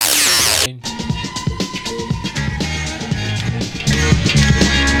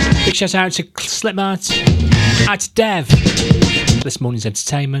Big shout out to Slipmat, out to Dev, this morning's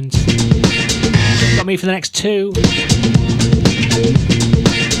entertainment. Got me for the next 2.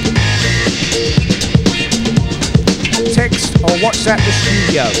 Text or WhatsApp the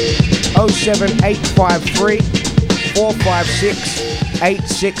studio 07853 456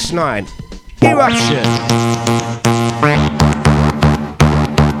 869. Eruption.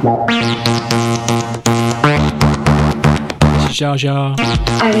 Jar Jar.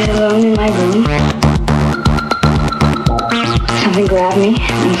 I was alone in my room. Something grabbed me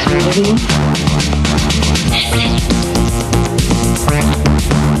and smothered me.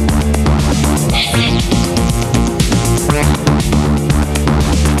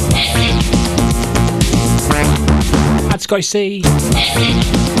 That's Scotty C.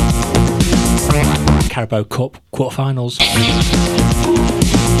 Carabao Cup quarterfinals.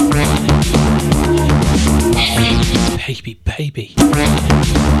 Baby.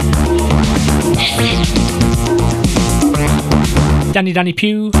 Danny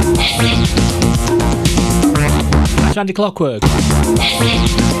Pugh. That's Randy Clockwork.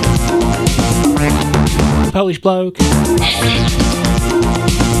 Polish bloke.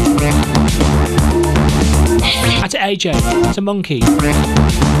 That's AJ. That's a monkey.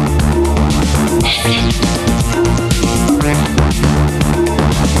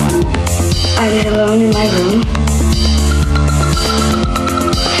 I was alone in my room.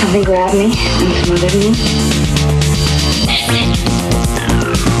 Something grabbed me and smothered me.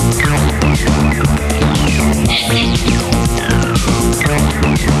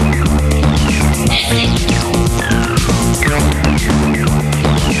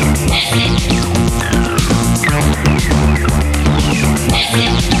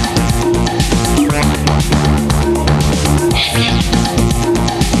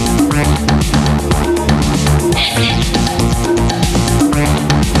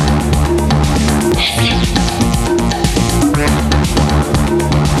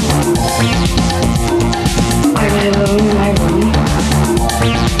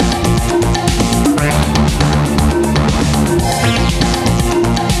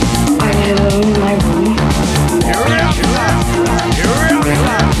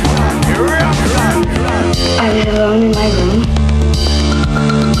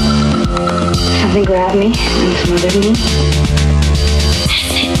 Something grabbed me and smothered me.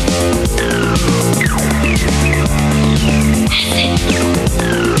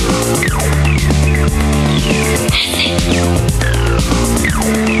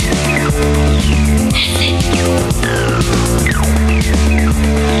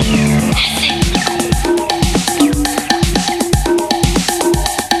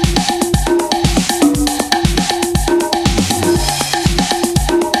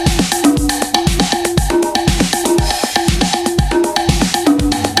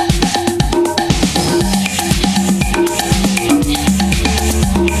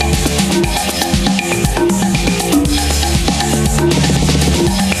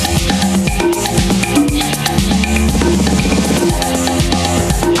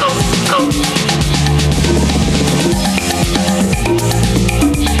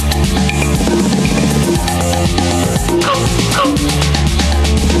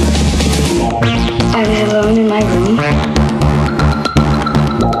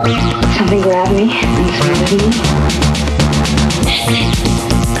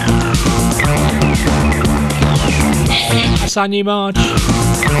 That's our new March.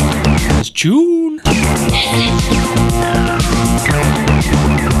 It's June. I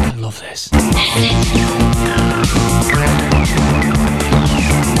love this.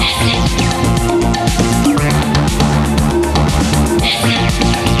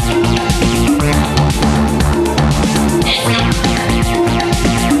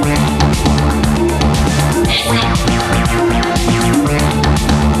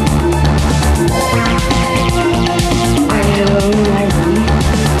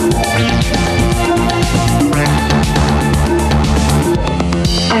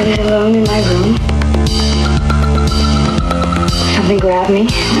 Alone in my room. Something grabbed me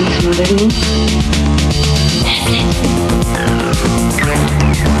and smothered me.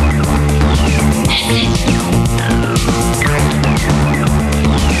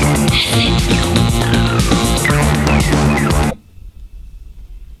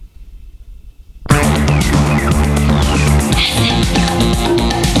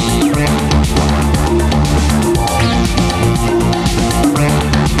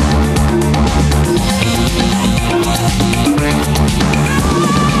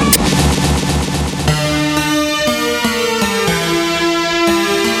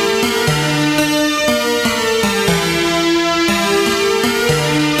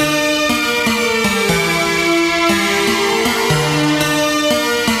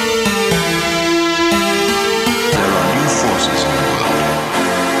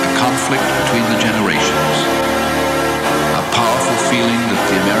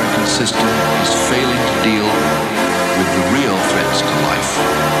 system is failing to deal with the real threats to life.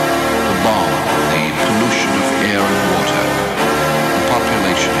 The bomb, the pollution of air and water, the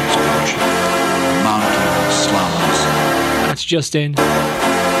population explosion, mountain slums. That's Justin,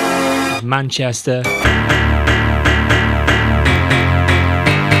 Manchester.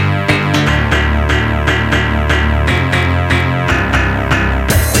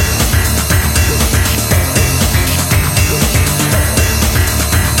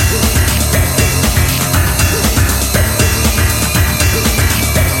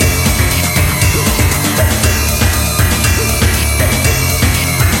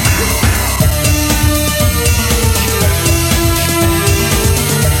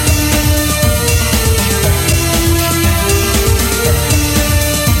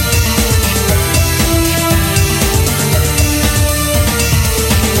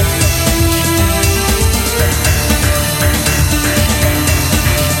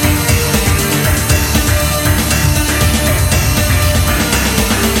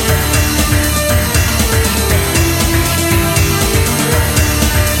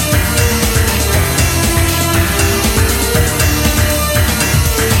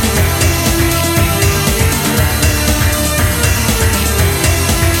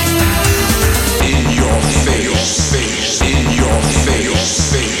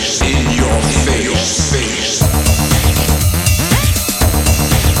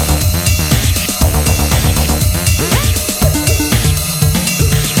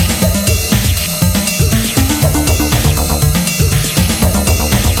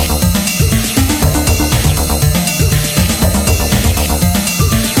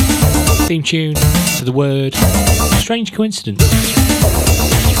 Theme tune to the word Strange Coincidence.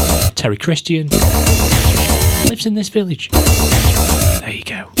 Terry Christian lives in this village. There you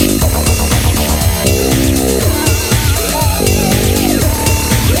go.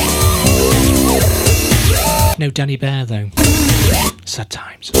 No Danny Bear though. Sad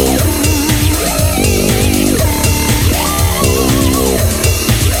times.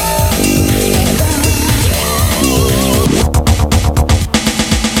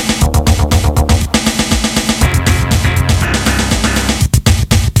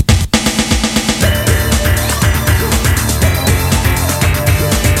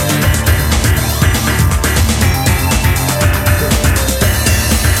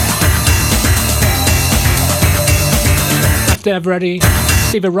 Dev ready,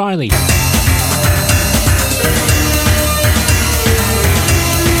 Steve O'Reilly.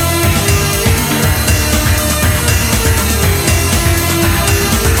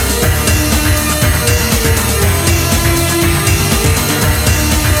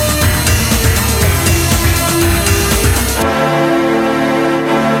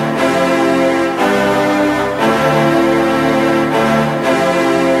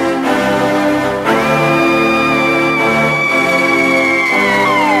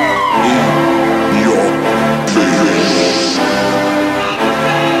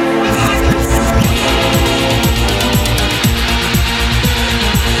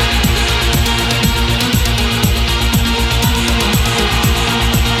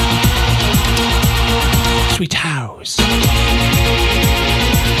 Sweet house.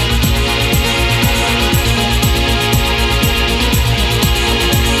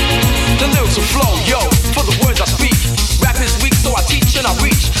 The lyrics will flow, yo, for the words I speak. Rap is weak, so I teach and I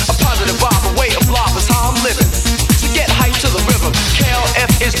reach. A positive vibe, a way of life is how I'm living. So get hyped to the rhythm.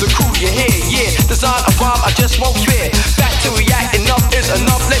 KLF is the crew you hear, yeah. Design a rhyme, I just won't fear. Back to react, enough is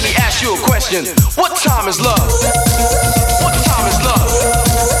enough. Let me ask you a question. What time is love? What time is love?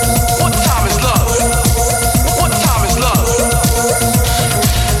 What time is love? What time is love?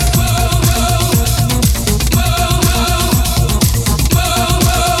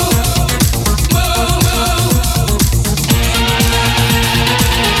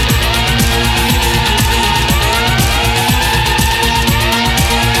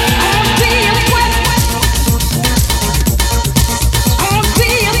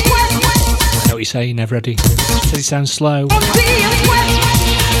 Know what you say, never ready. Says it sounds slow.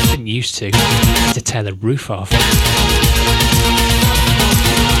 Didn't used to. Had to tear the roof off.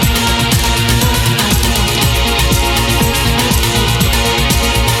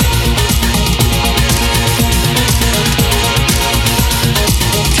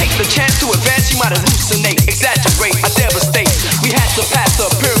 Take the chance to advance, you might hallucinate, exaggerate, I devastate. We had to pass the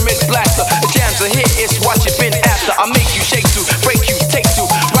pyramid blaster. The jams are here, it's what you've been after. I make you shake to, break you, take to.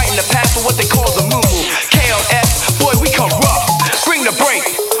 Right in the path for what they call the moo. KLF, boy, we come rough. Bring the break.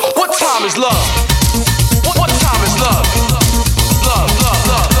 What time is love? What time is love? Love, love,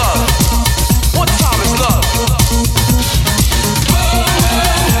 love, love. What time is love?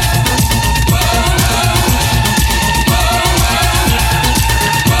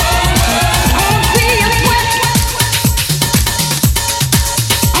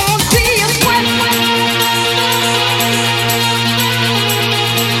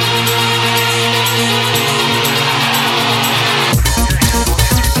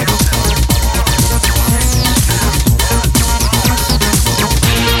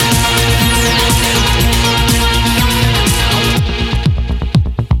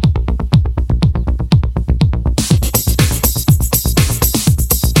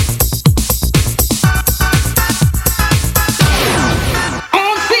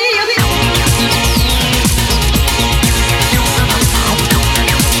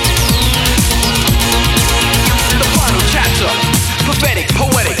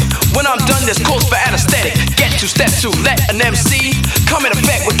 come in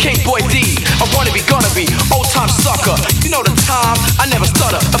effect with King Boy D. I wanna be, gonna be, old time sucker. You know the time, I never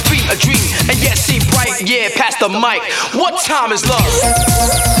stutter. A feat, a dream, and yet see bright. Yeah, past the mic. What time is love?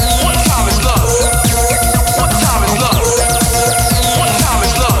 What time is love? What time is love? What time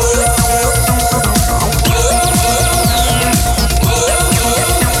is love?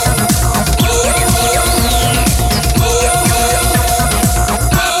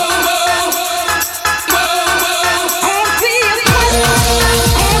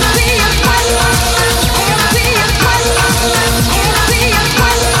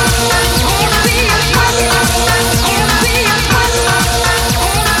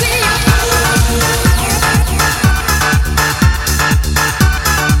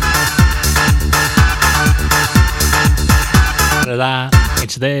 That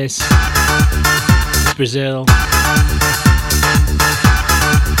into this. It's Brazil.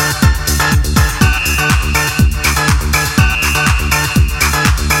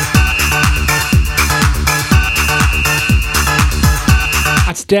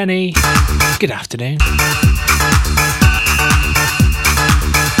 That's Denny. Good afternoon.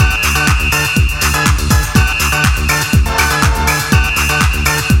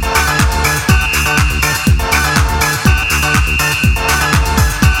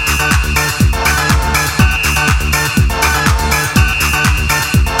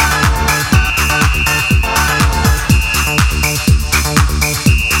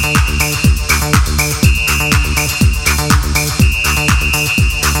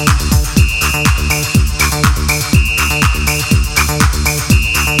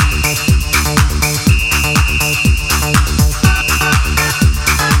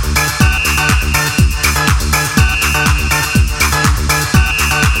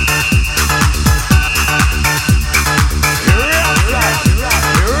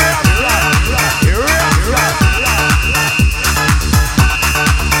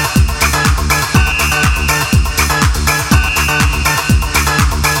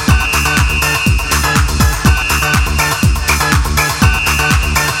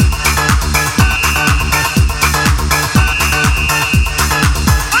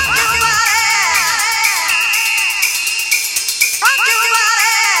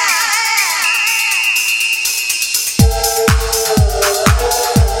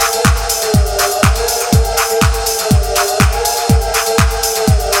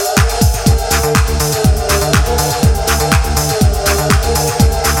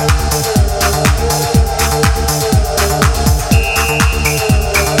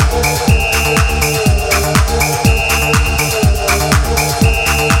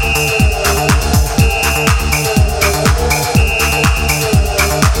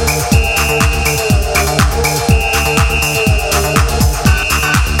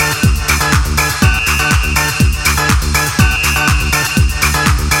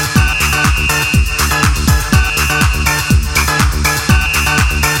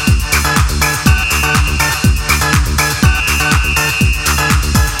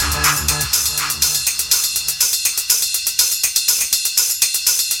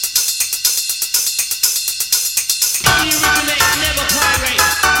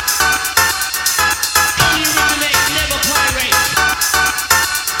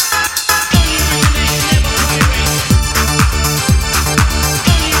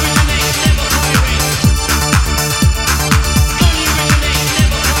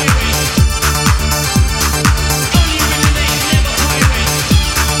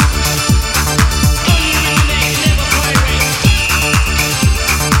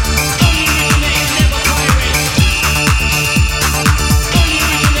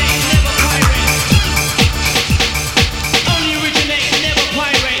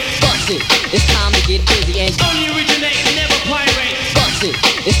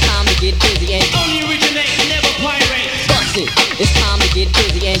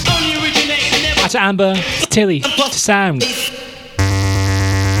 To Amber, to Tilly, to Sound.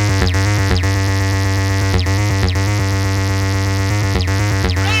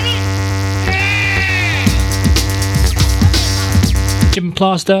 Jim and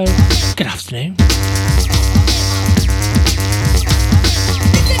Plasto, good afternoon.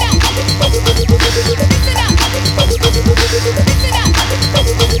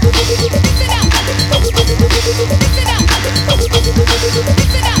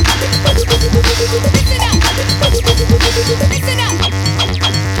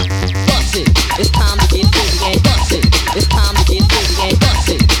 It's time to get busy and bust it. It's time to get busy and bust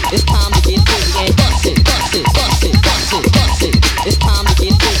it. It's time to get busy and bust it. Bust it, bust it, bust it, bust it. It's time to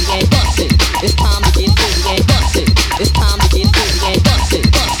get busy and bust it. It's time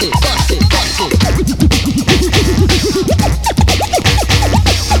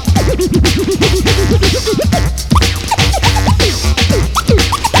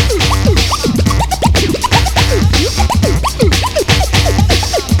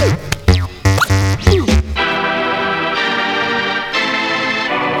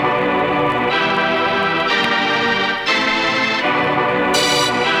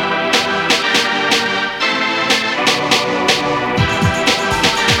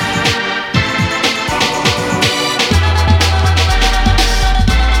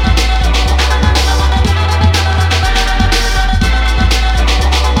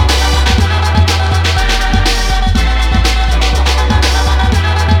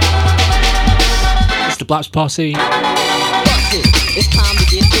Blaps Posse. Bust it. It's time to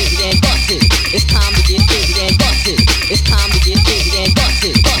get busy and bust it. It's time to get busy and bust it. It's time to get busy and bust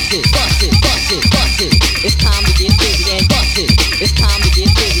it. Bust it, bust it, bust it, bust it. It's time to get busy and bust it. It's time to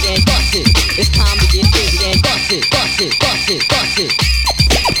get busy and bust it. It's time to get busy and bust it. Bust it, bust it, bust it.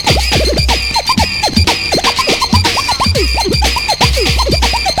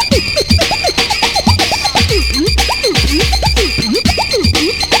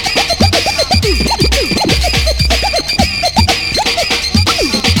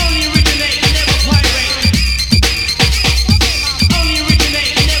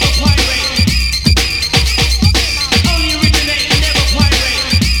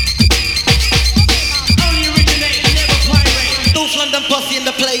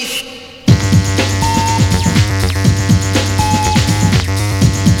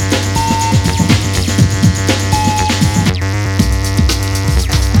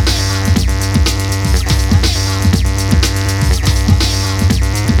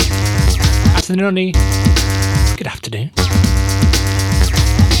 Nonny. Good afternoon.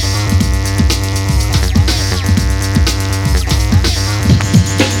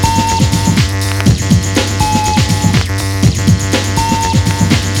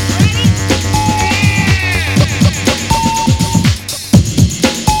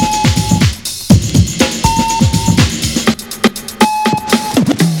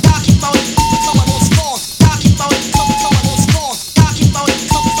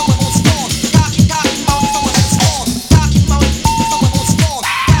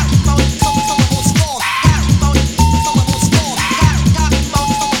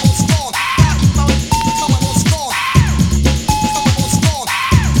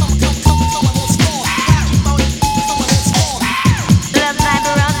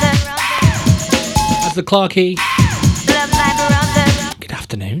 Clarky. Good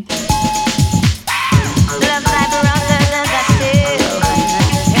afternoon.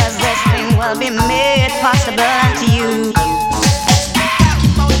 Everything will be made possible unto you.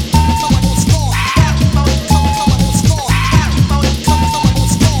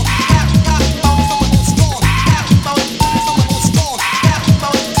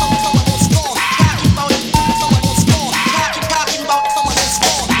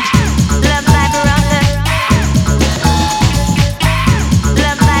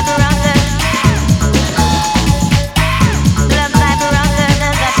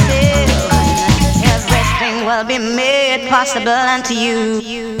 Be made possible unto you.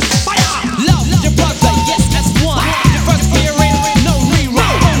 Fire! Love your brother, yes, that's one. Your first fearing, no rerun.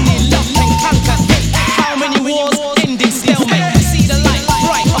 Only love can conquer hate. How many wars in this stalemate? See the light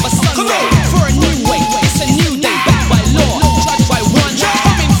bright of a sunray for a new way. It's a new day, backed by law, judged by one.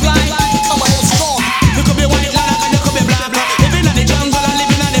 Coming fly, come on, strong. You could be white line and you could be black. Living in the jungle and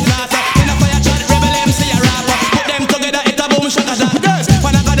living on the plaza. In a fire chat, rebel MC a rapper. Put them together, it's a boom shaka shaka. Girls,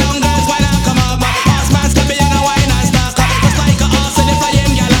 when I go down, girls, when I come up. Horseman's can be on a wine and stack. Just like a horse in the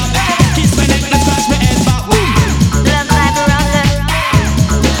flying gallop.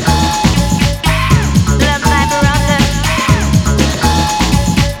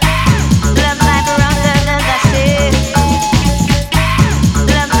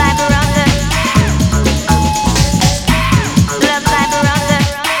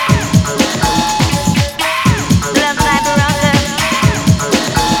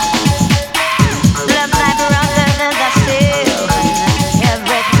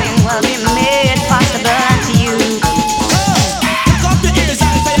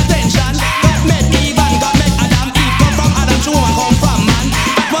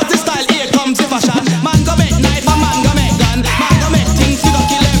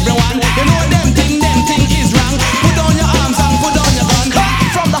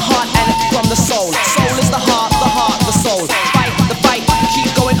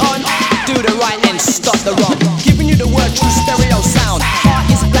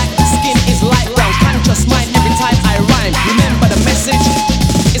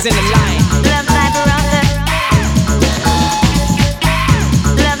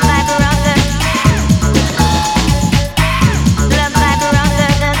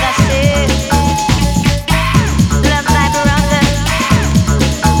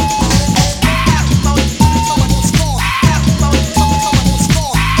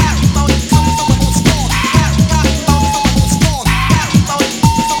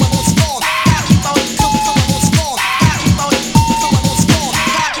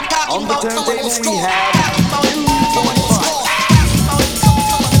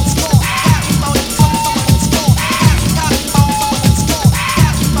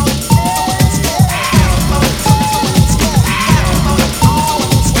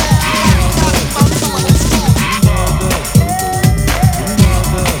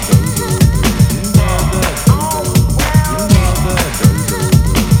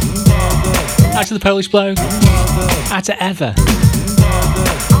 to the Polish bloke. Out to Ever.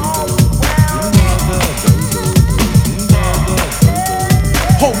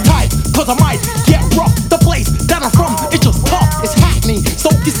 Hold tight, cause I might get rough. The place that I'm from, it's just tough. It's happening,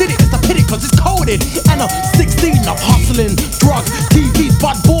 so consider it's a pity cause it's coded. And I'm 16 of hustling, drugs, TVs,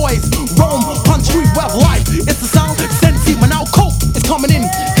 bad boys, Rome, country, web life. It's the sound, sensei, my now coke is coming in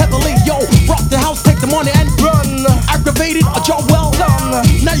heavily. Yo, rock the house, take the money and run. Aggravated, a job well done.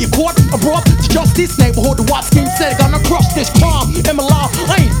 Now you're caught, abroad to justice. Neighborhood, the watch scheme said gonna crush this crime. In my life,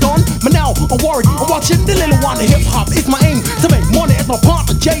 I ain't done, but now I'm worried. I'm watching the little one, hip hop is my aim to make money. As my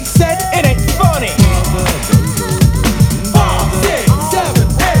partner Jay said, it ain't funny. 5, 6, 7,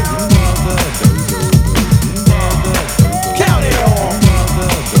 8. Count it on.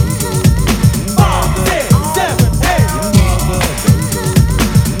 5, 6, 7, 8.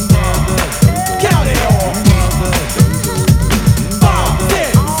 Count it on. 5,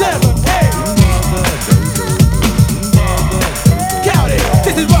 6, 7, 8. Count it on.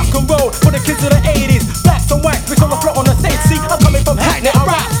 This is rock and roll for the kids of the 80s. Blacks and whites, we on the floor on the stage. See, I'm coming from Hackney, I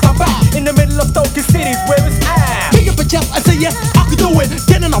rap, I'm back in the middle of Stoke Cities where it's at. Pick up a chest and say yes, I can do it.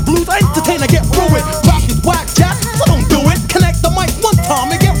 Getting on blues, I entertain, I get through it. Rock is whack, chat, so don't do it. Connect the mic one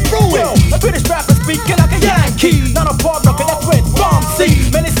time and get through it. Yo, a British rapper speaking like a Yankee. Not a pop rocker, that's where it's from.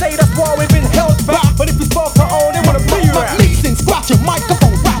 See, many say that's why we've been held back. But if we spoke our own, they wanna be rap. Mixing, scratching,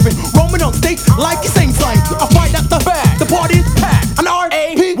 microphone rapping, roaming on stage like you sing slang. I find out the fact, the party's packed. An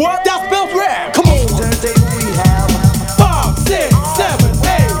R.A.P. what? That spells rap. Come on, turntable we have 5, 6, 7,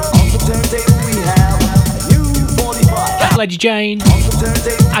 8. On the turntable we have a new 45. Lady Jane.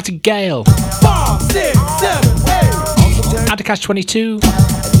 Out to Gale. 5, 6, 7, 8. Out to Cash 22. A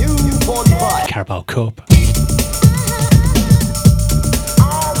new 45. Carabao Cup.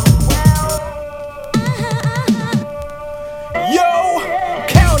 Yo,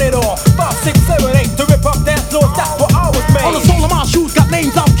 count it off. 5, 6, 7, 8 to rip up dance floors. That's what I was made. On the sole of my shoes, got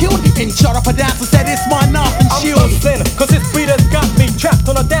names I've killed. And shut up a dancer said it's my knife and shield. I'm buzzing, cause this beat has got me trapped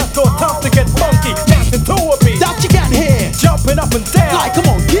on a dance floor. Time to get funky, dancing to a beat. That you got here, jumping up and down. Like, come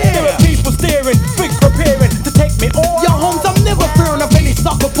on, yeah. There are people staring, big preparing to take me on. Yo, Holmes, I'm never fearing of any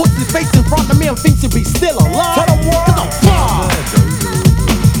sucker puts his face in front of me and thinks he'll be still alive. Tell him what? Cause I'm fly.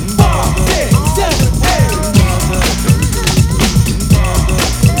 5, 6, 7,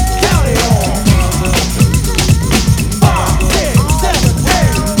 8. Count it on. 5, 6, 7,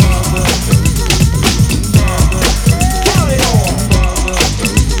 8. Count it on.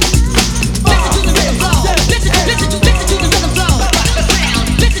 5, 6, 7, 8.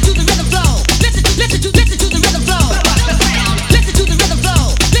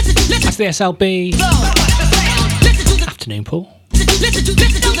 That's the SLB. Afternoon, Paul.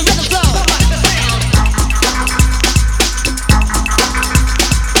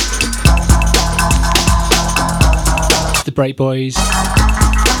 The Break Boys.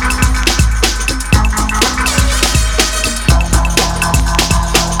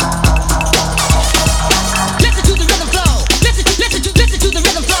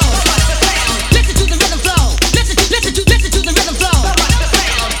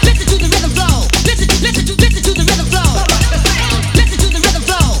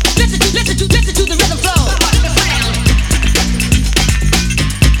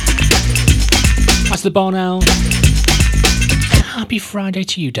 That's the bar now. Happy Friday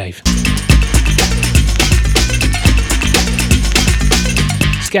to you, Dave.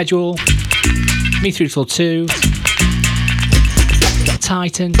 Schedule. Me through till 2. Got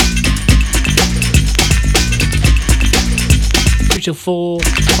Titan. 3 till 4.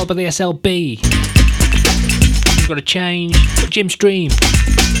 Followed by the SLB. We've got a change. Got Jim Stream.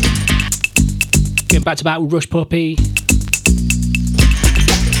 Getting back to back with Rush Puppy.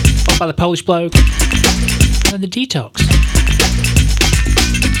 Followed by the Polish bloke. And the Detox.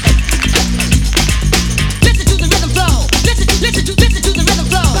 Listen to the rhythm flow. Listen to the rhythm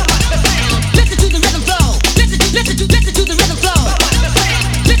flow. Listen to the rhythm flow. Listen to the rhythm flow. Listen to the rhythm flow.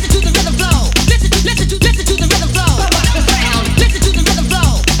 Listen to the rhythm flow. Listen to the rhythm flow. Listen to the rhythm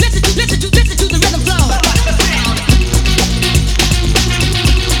flow. Listen to the rhythm flow.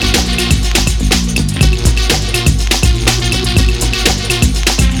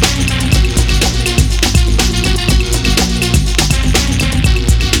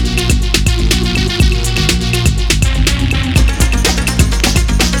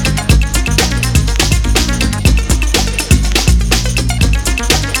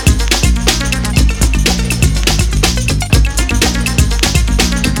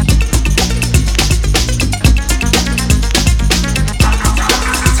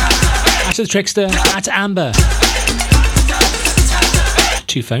 to the Trickster, that's Amber.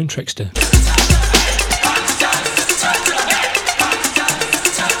 2 phone Trickster.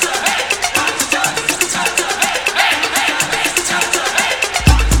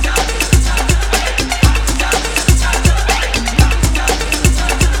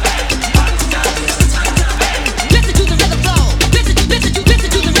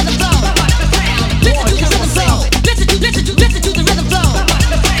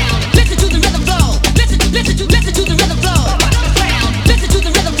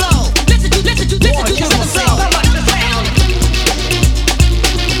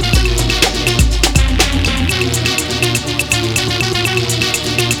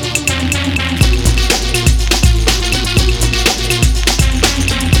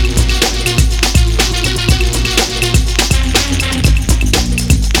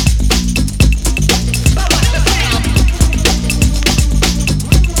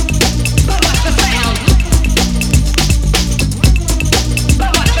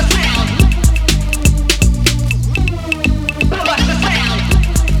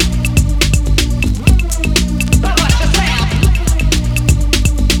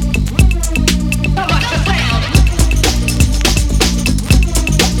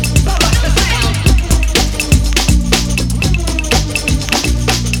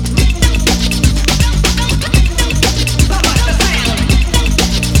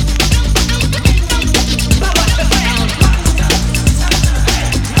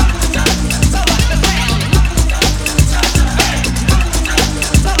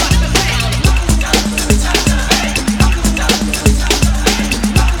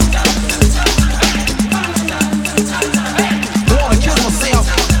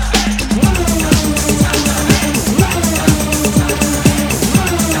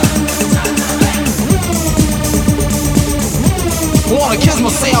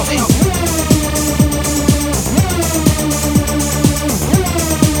 myself.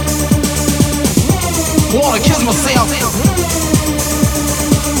 Wanna kiss myself.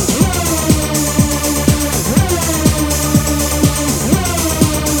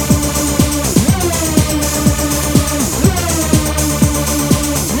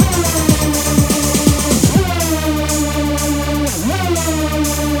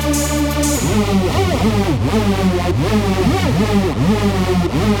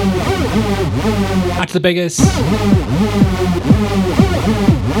 Back to the biggest.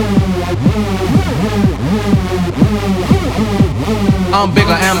 I'm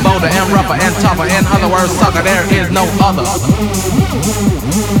bigger and bolder and rougher and tougher. In other words, sucker, there is no other.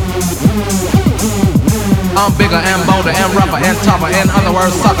 I'm bigger and bolder and rougher and tougher. In other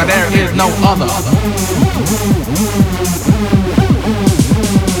words, sucker, there is no other.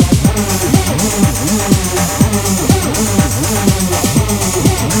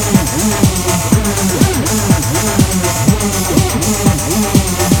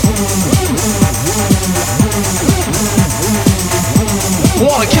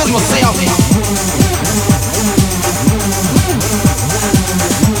 Wanna kiss myself.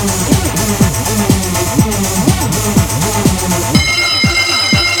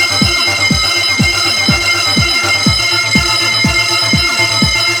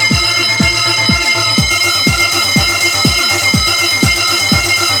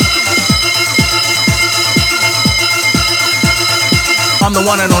 I'm the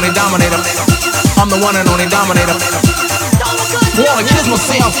one and only dominator. I'm the one and only dominator. Wanna kiss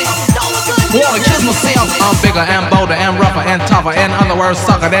myself. Wanna kiss myself. I'm bigger and bolder and rougher and tougher. In other words,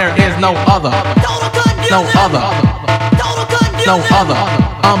 sucker, there is no other. No other. No other.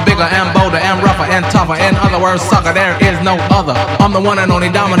 I'm bigger and bolder and rougher and tougher. In other words, sucker, there is no other. I'm the one and only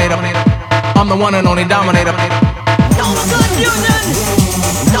dominator. I'm the one and only dominator. Total confusion.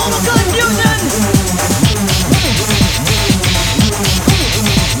 Total confusion.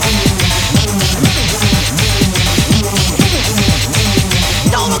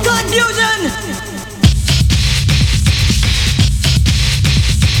 Total confusion.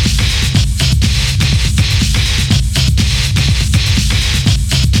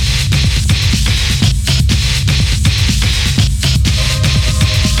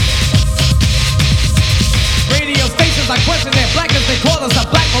 Radio stations, I question their blackness. They call us a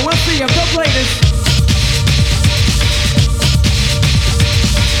black, but we'll see if they'll play this.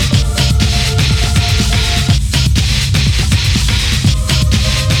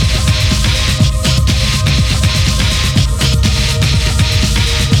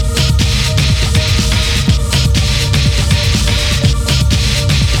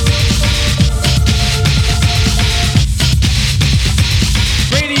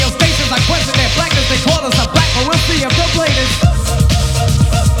 Radio stations, I question their blackness. They call us a black, but we'll see if they'll play this.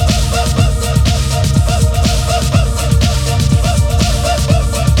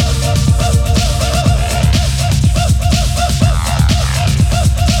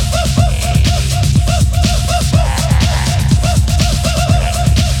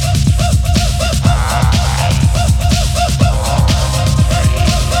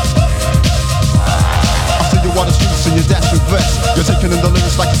 I see you on the streets and you dash with breath. You're taking in the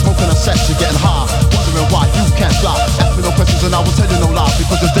lyrics like you're smoking a set. You're getting high, wondering why you can't fly. Ask me no questions and I will tell you no lie.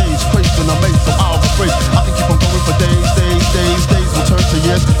 Because the day's crazed and amazed, so I'll be afraid. I can keep on going for days, days, days, days will turn to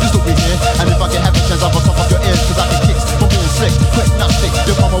years. You still be here, and if I can have a chance, I'll bust off your ears. Cause I can kicks from being slick, quick, not thick.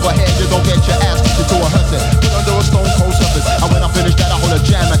 You come over here, you gon' get your ass kicked into a hearse. Put under a stone cold surface. And when I finish that, I hold a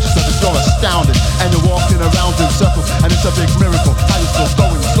jam at your surface. You're astounded, and you're walking around in circles. And it's a big miracle. How you still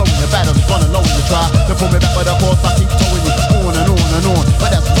going, slowing your batteries, running low when you try to pull me back, but of course I keep towing you on and on and on.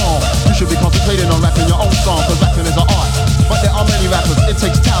 But that's wrong. You should be concentrating on rapping your own song, cause rapping is an art. But there are many rappers, it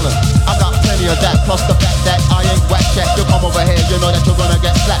takes talent. I got plenty of that, plus the fact that I ain't whack cat. You come over here, you know that you're gonna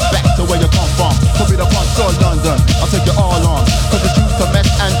get slapped back to where you come from. Could be the punch or London, I'll take you all on. Cause it's used to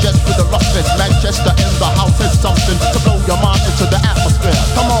mess and just with the roughness. Manchester in the house is something to blow your mind into the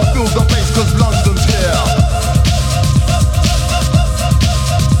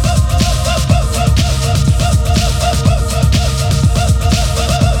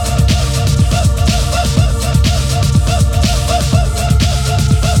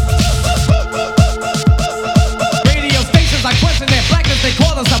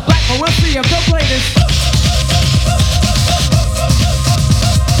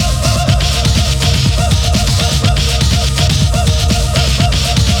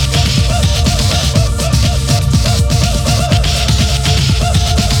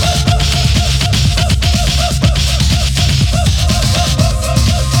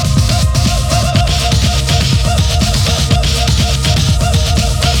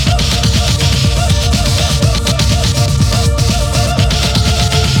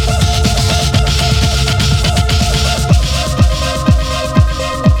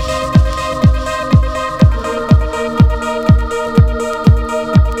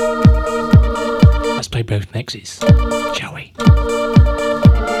both mixes, shall we?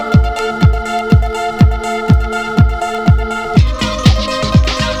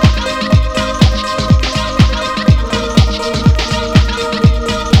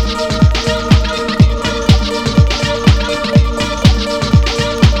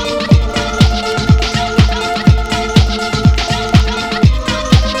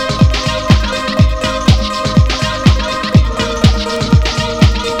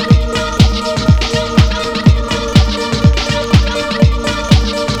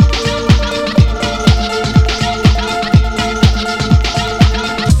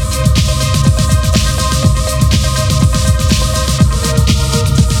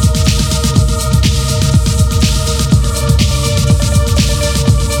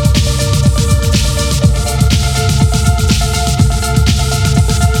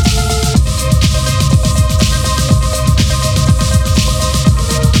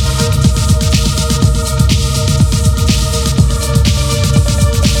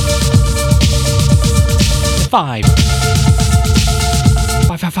 Five.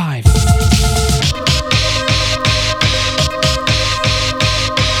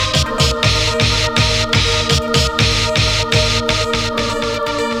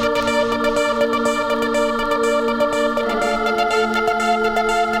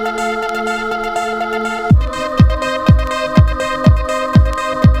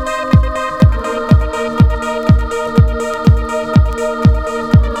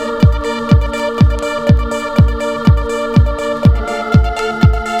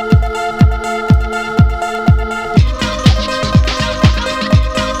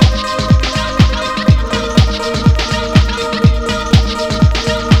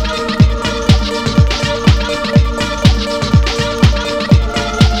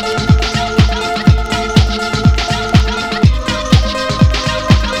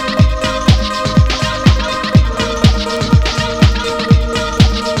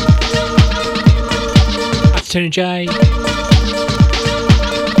 Tony J.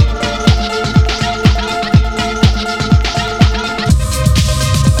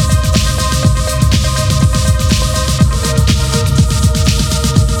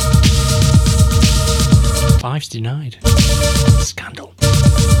 Five's denied. Scandal.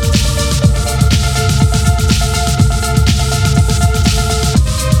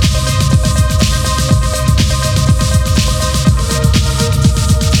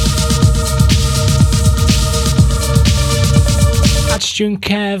 June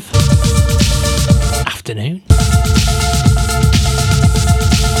Kev. Afternoon.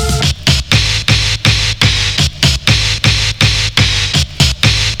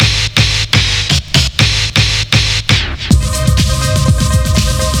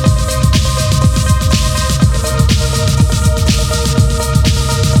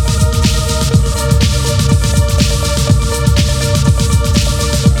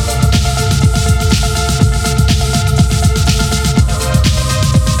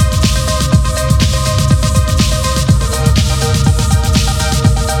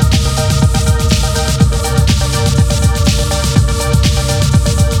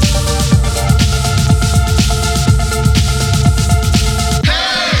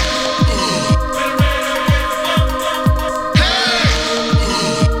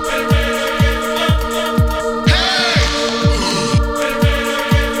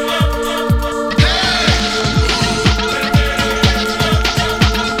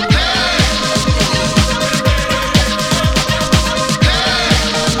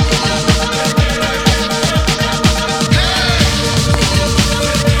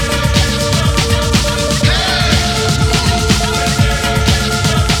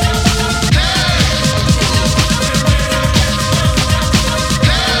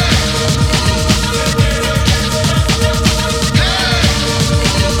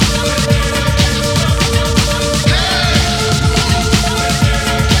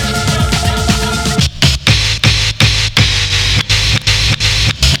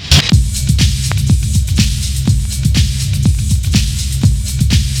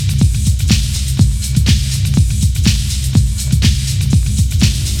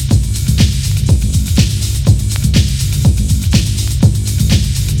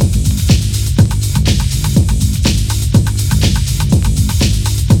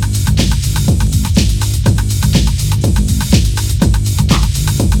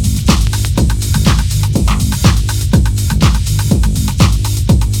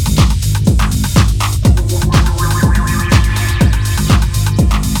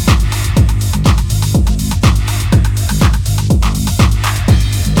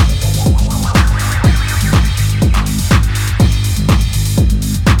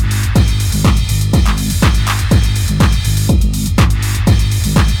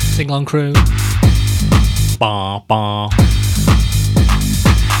 On crew. Bar, bar.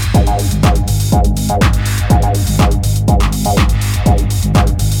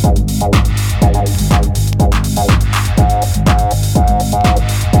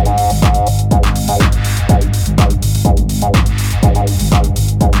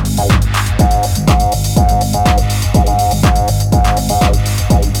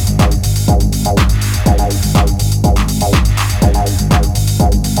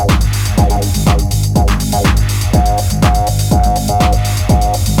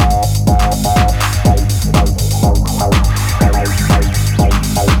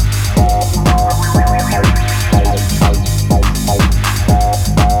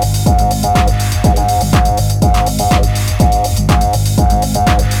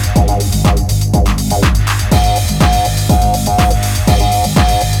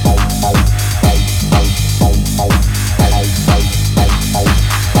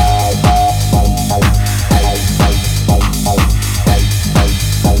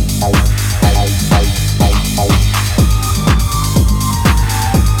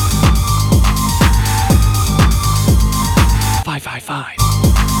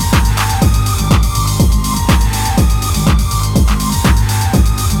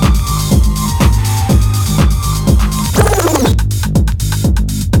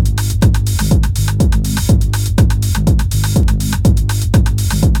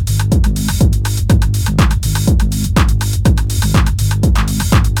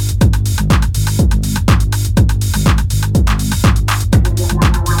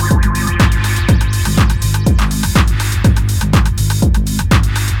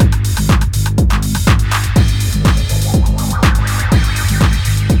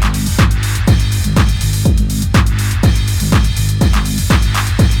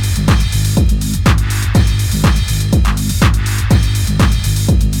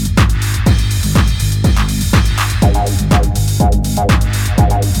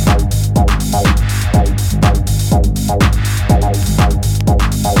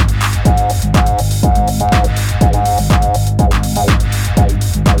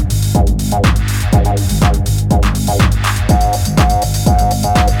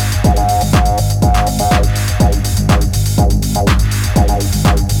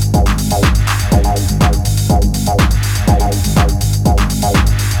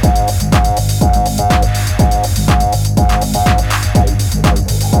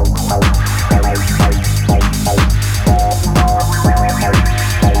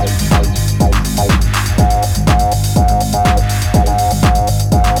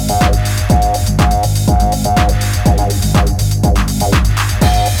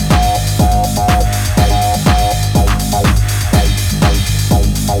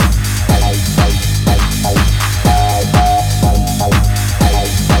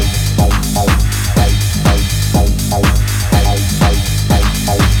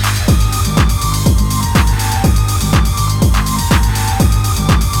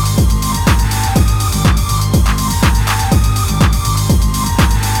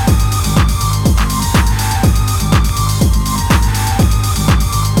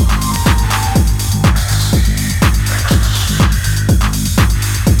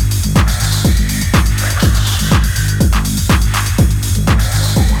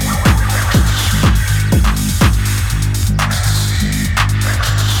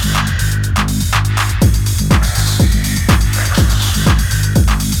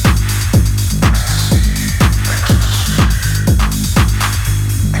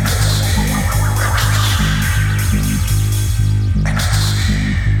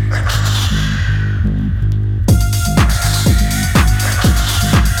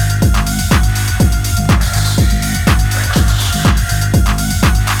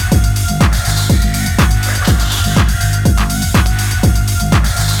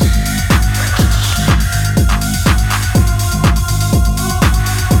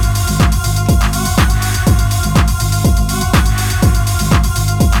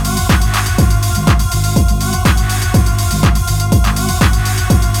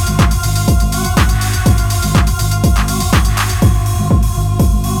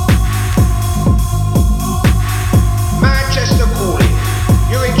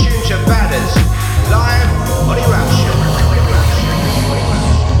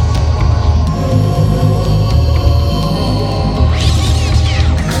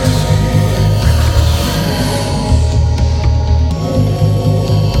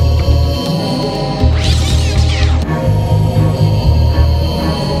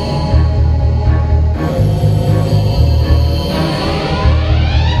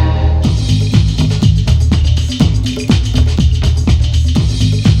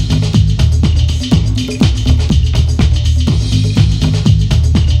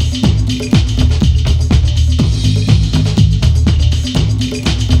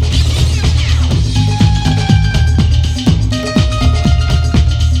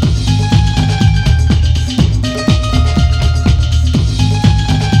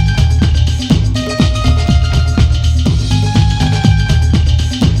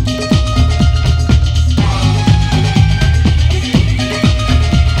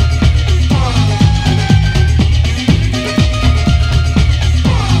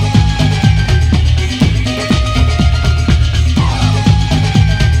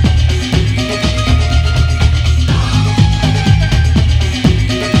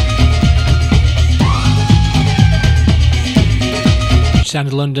 Sound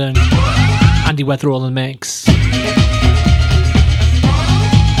of London. Andy Weatherall in the mix.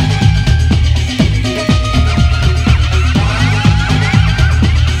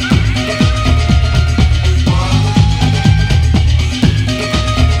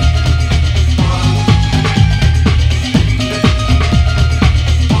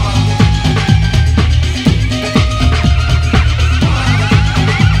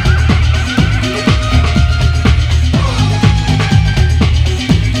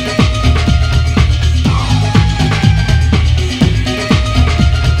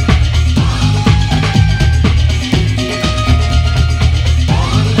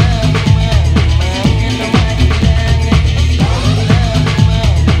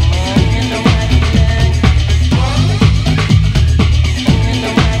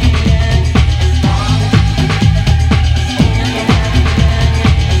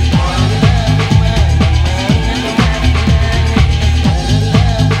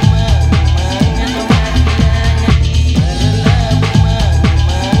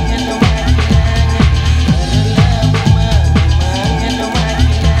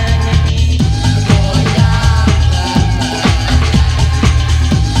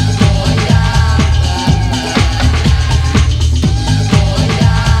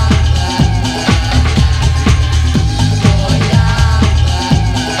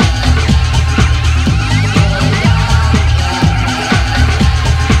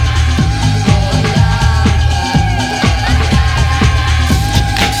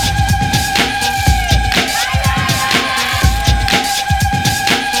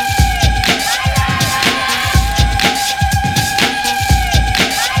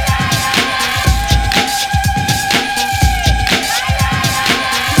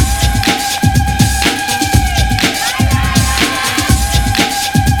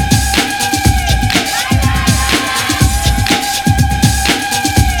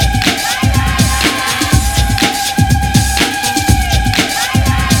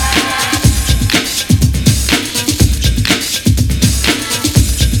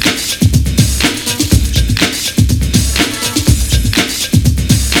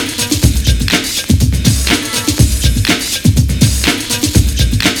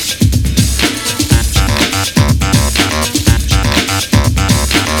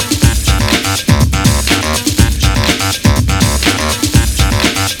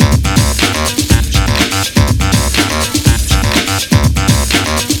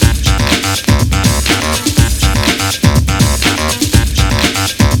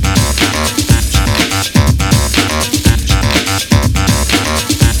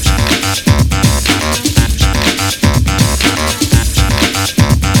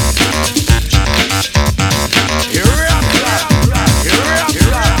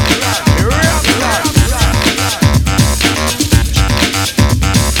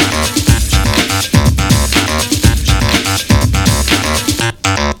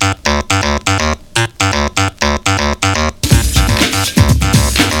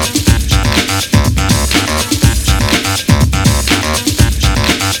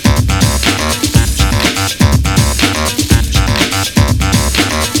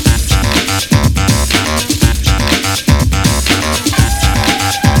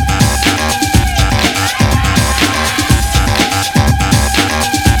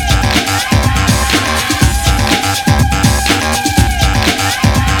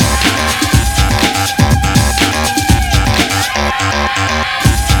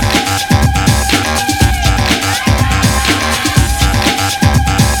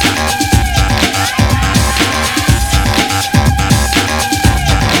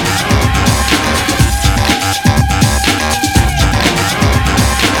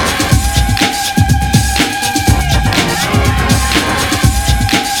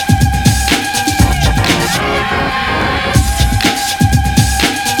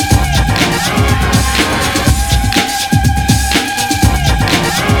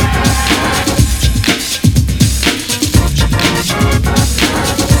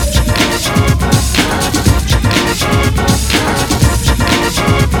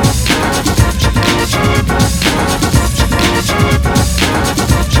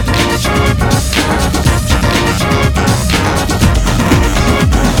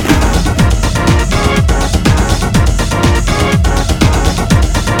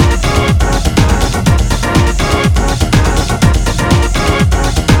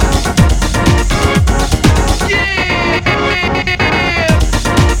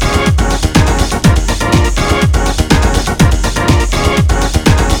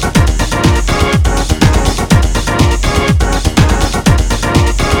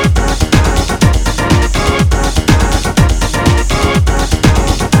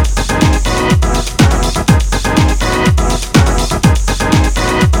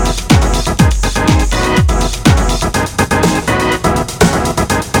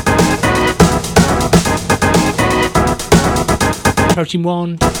 approaching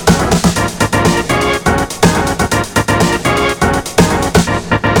 1.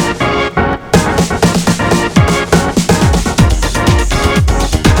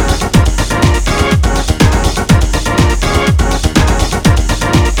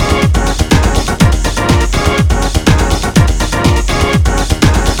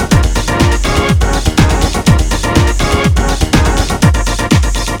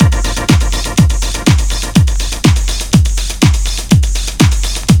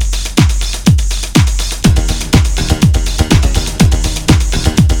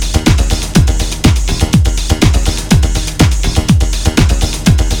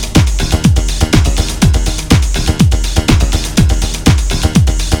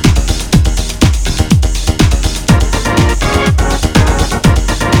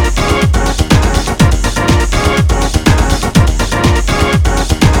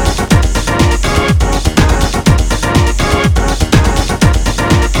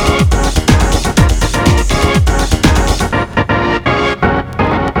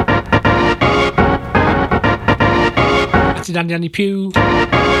 Danny Pugh.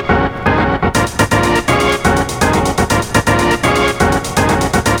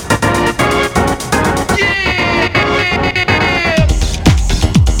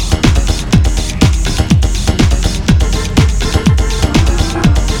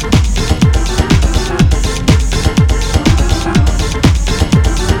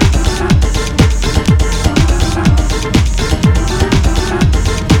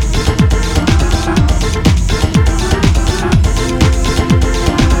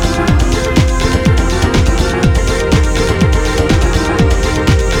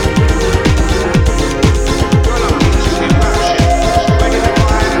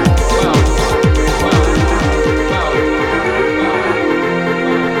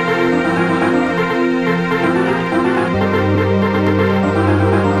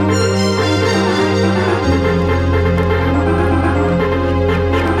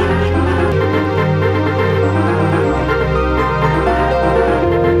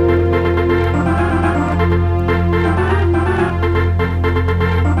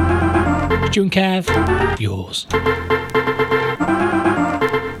 Stu and Kev, yours.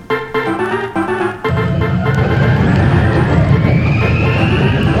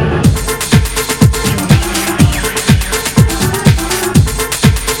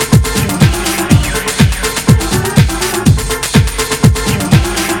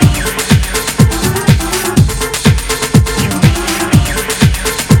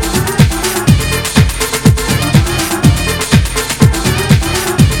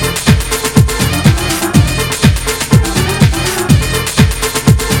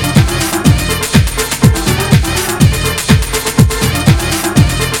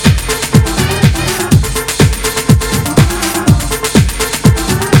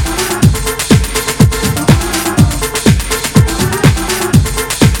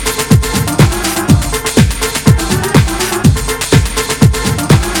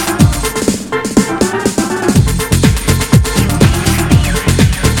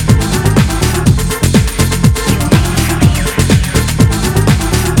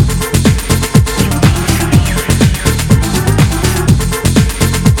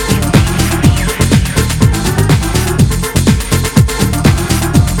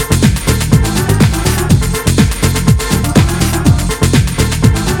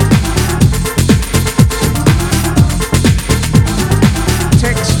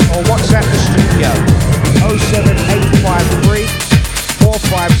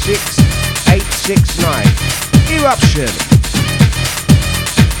 Eruption.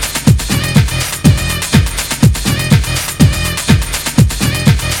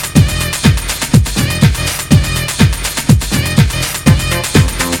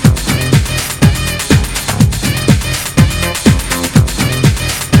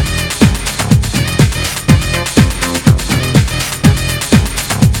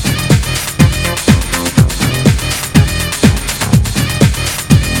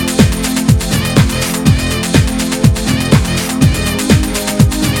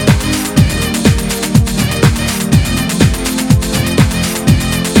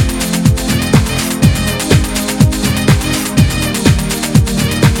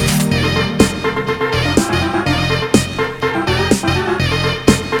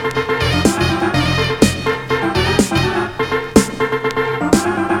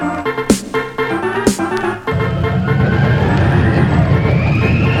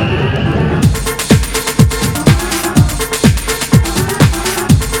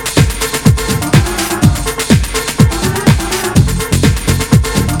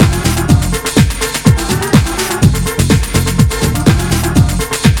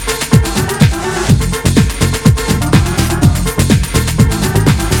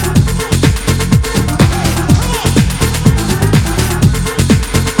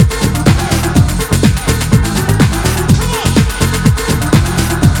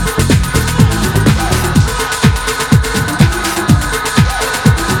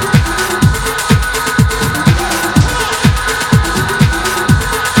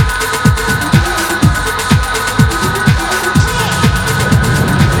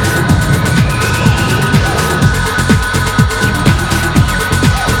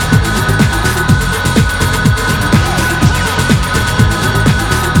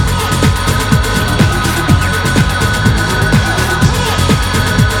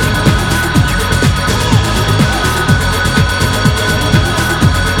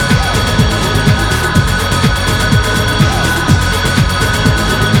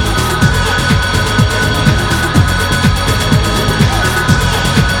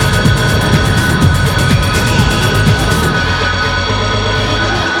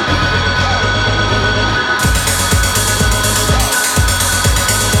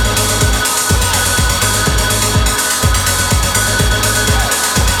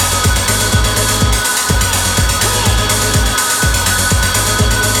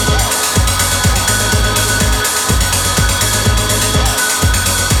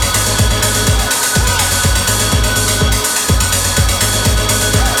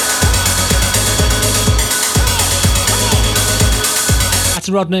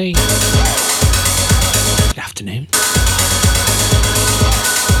 Nelson Rodney. Good afternoon.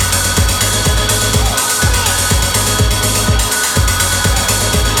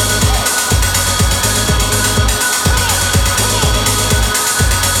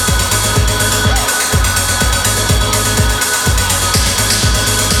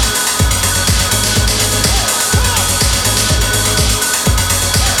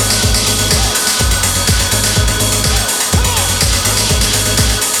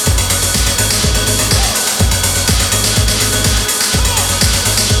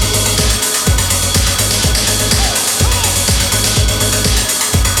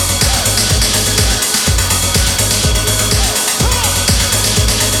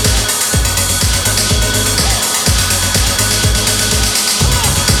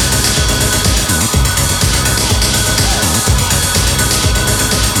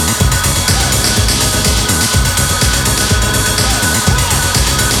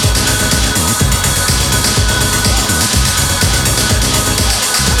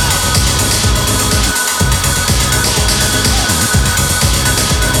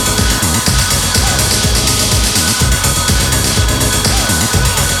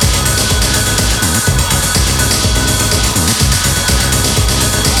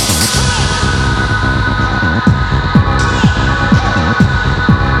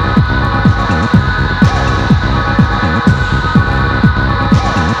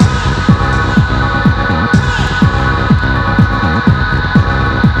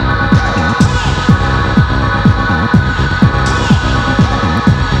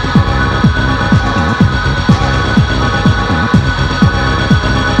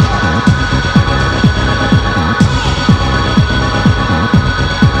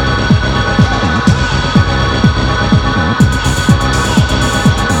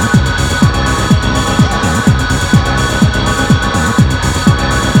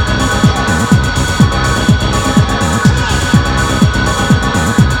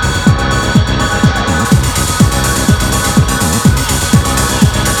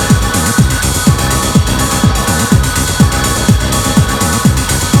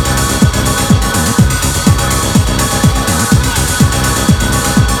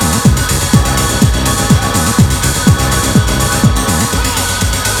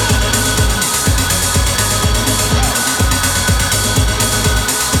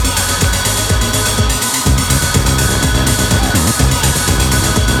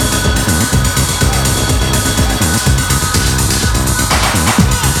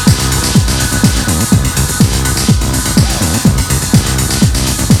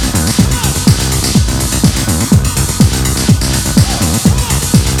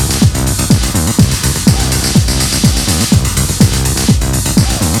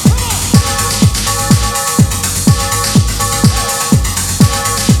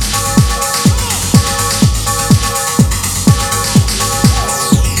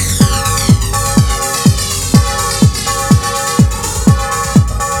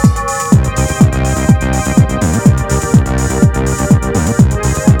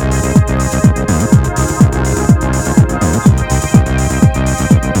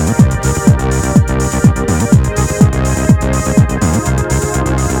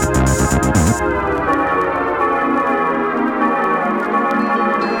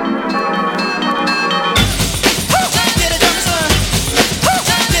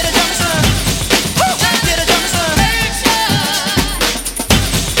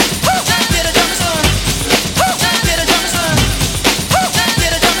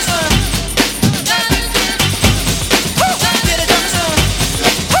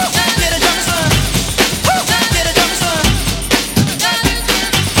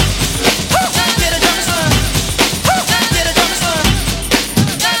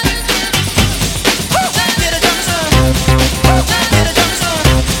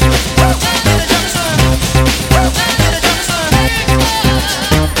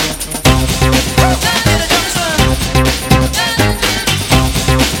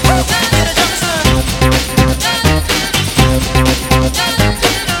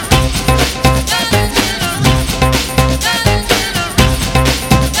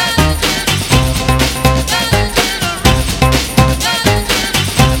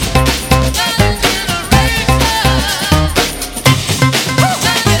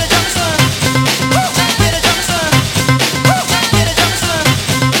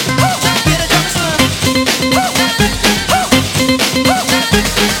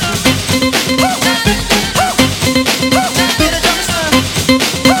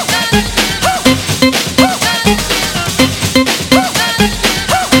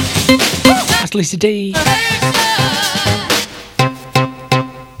 Lisa D.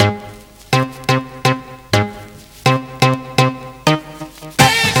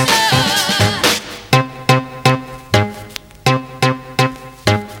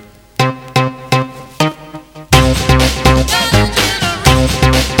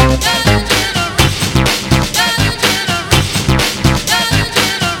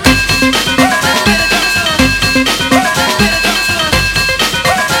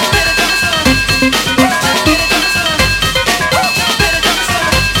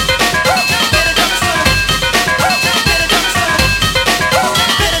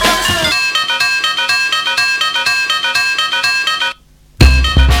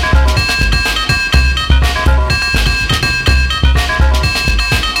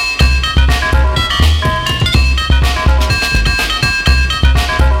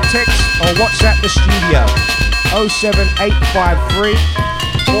 WhatsApp the studio 07853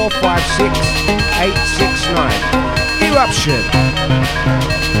 456 869. Eruption.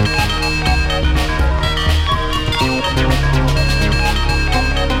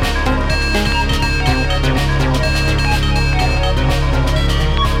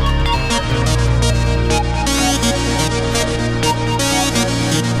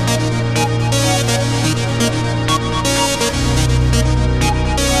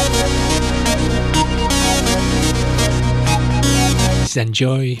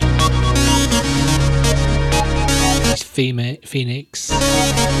 Enjoy. It's Phoenix.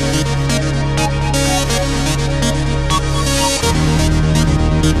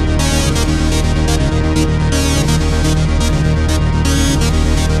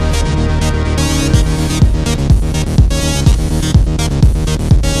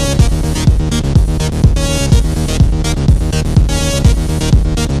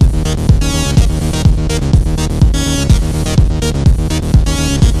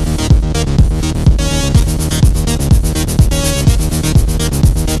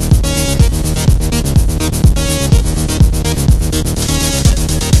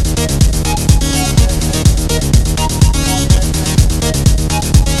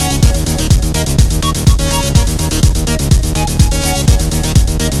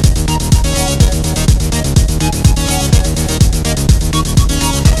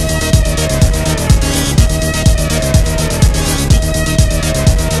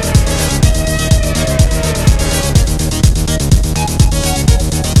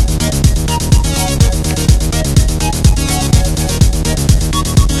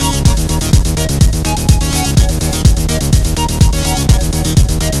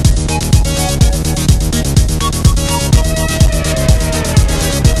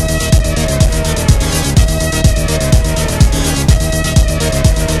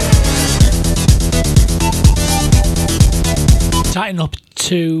 Up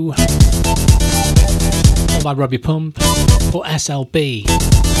to by Robbie Pump for SLB,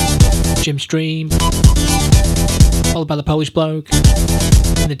 Jim Stream, followed by the Polish Bloke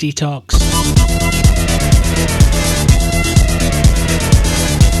and the Detox.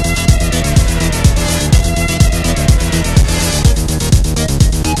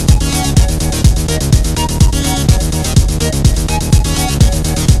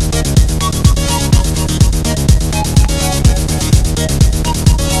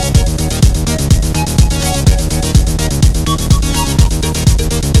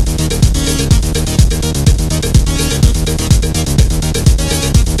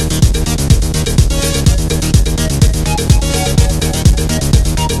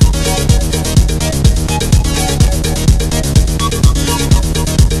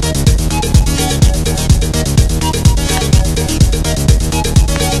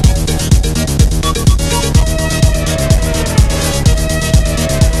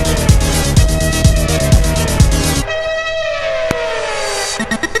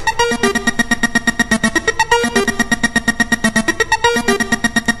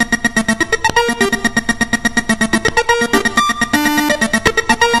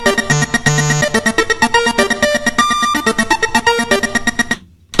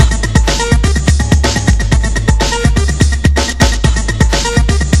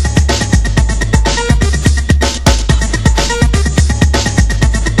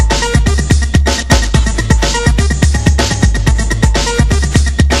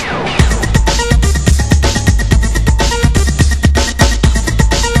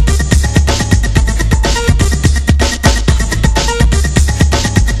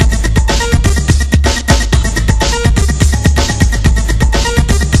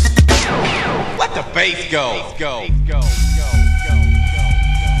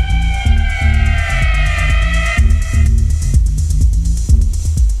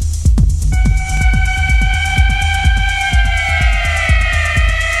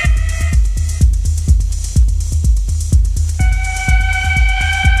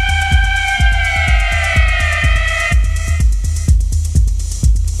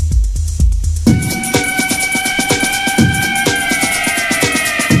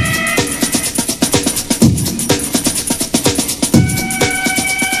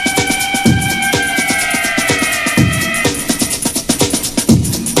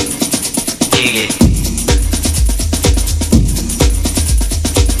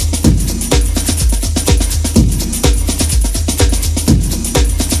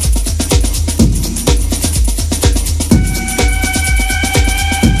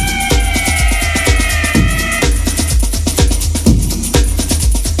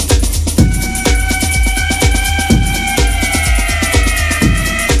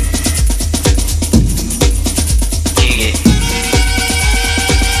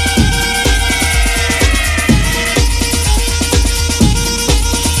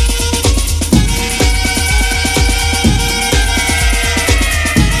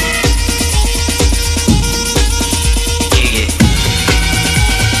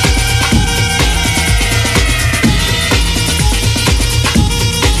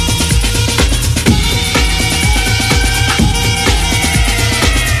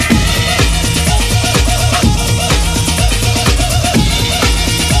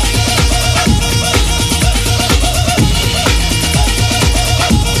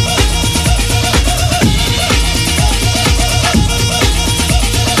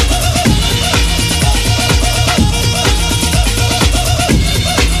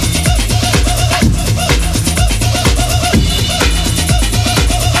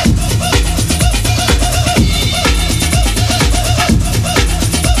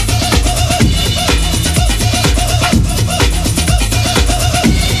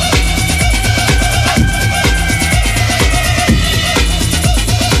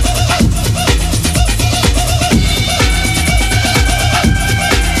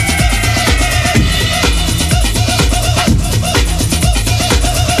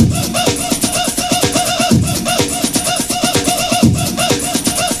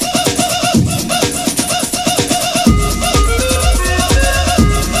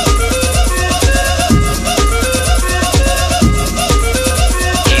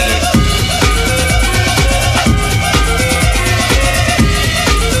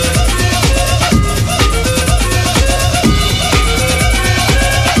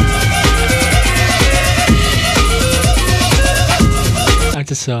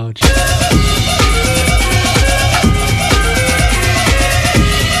 Sarge.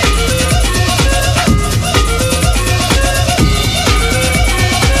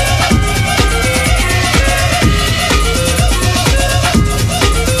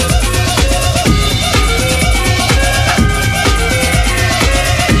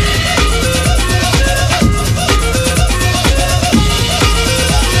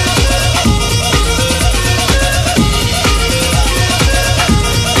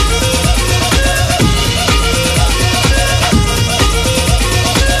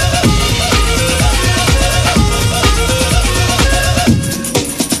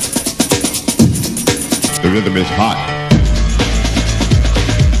 The rhythm is hot.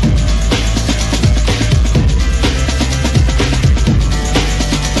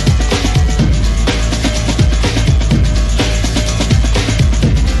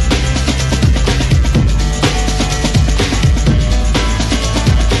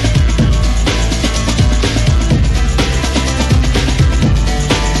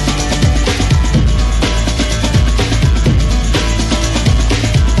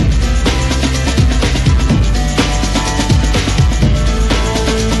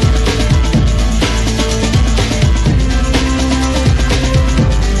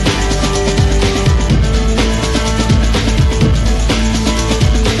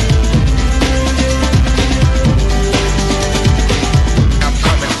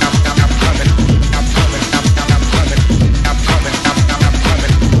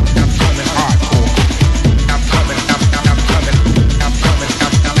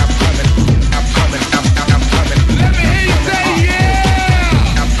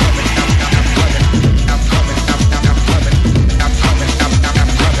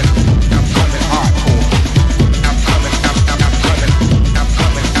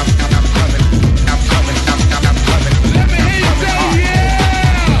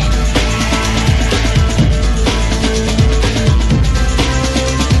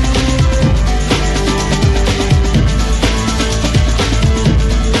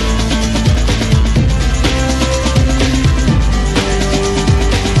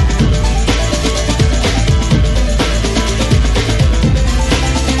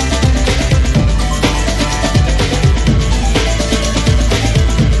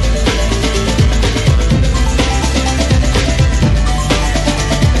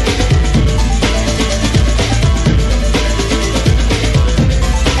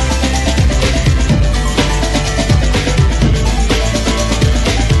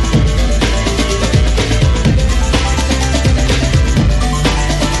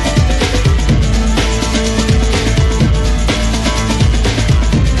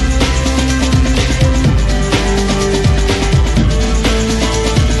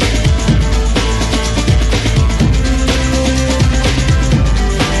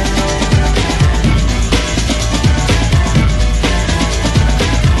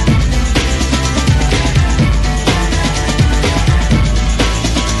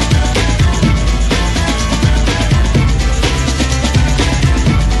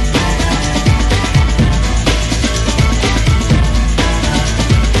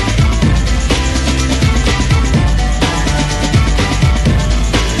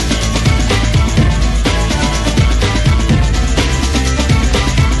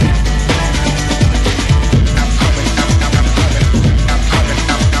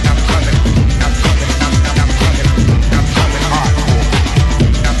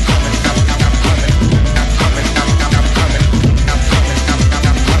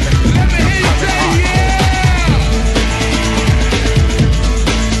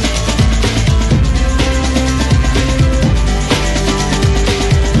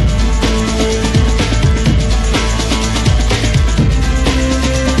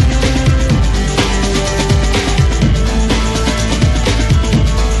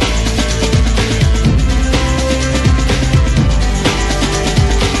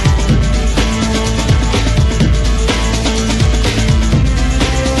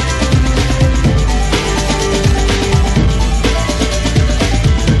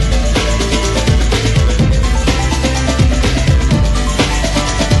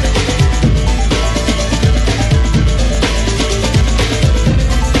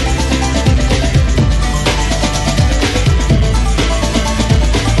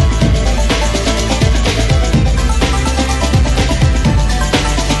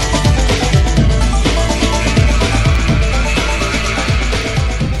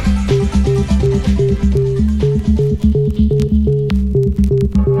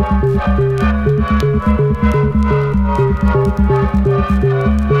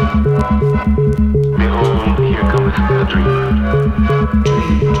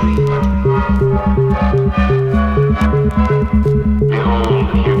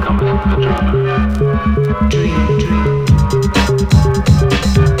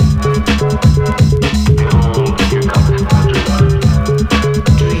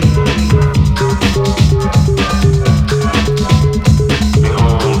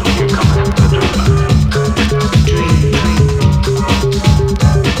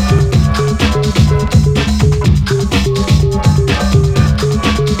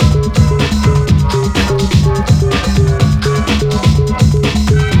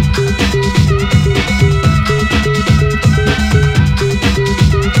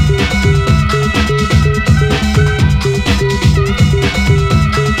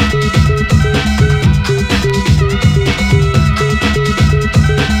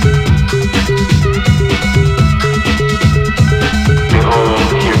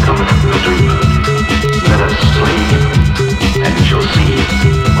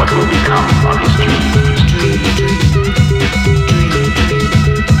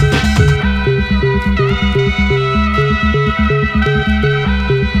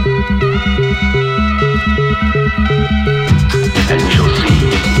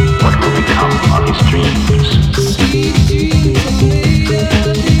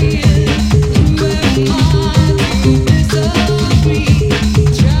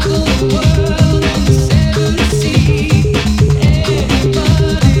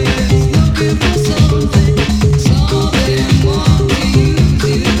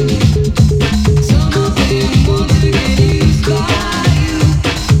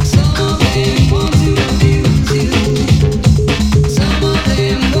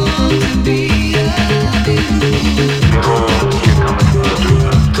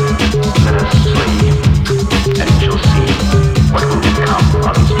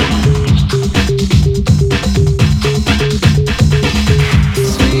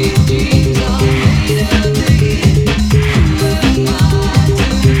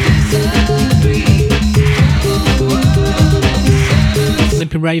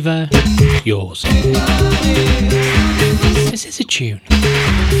 Raver, yours. This is a tune.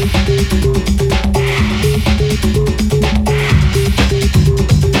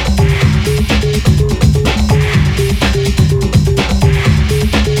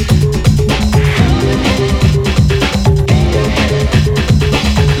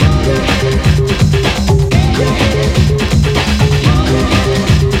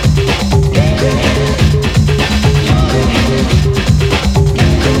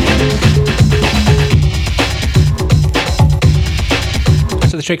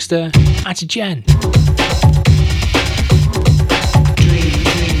 The Trickster, and to Jen.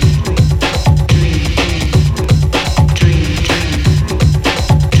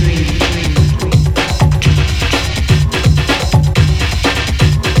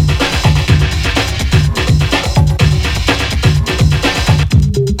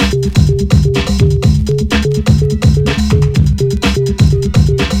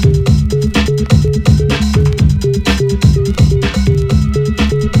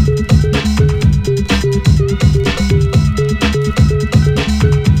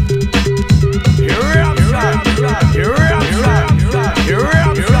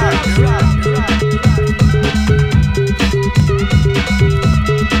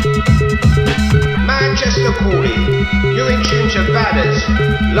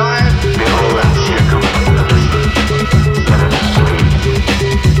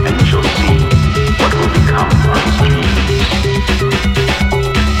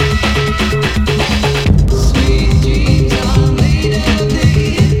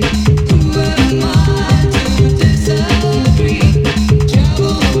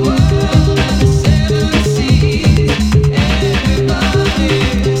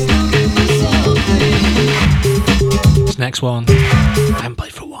 Next one, I haven't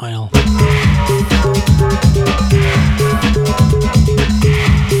played for a while.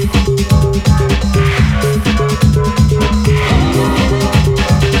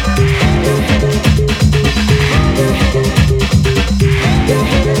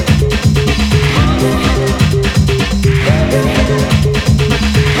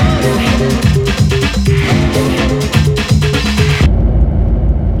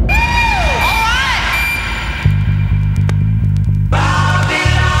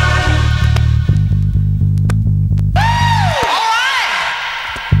 Babylon.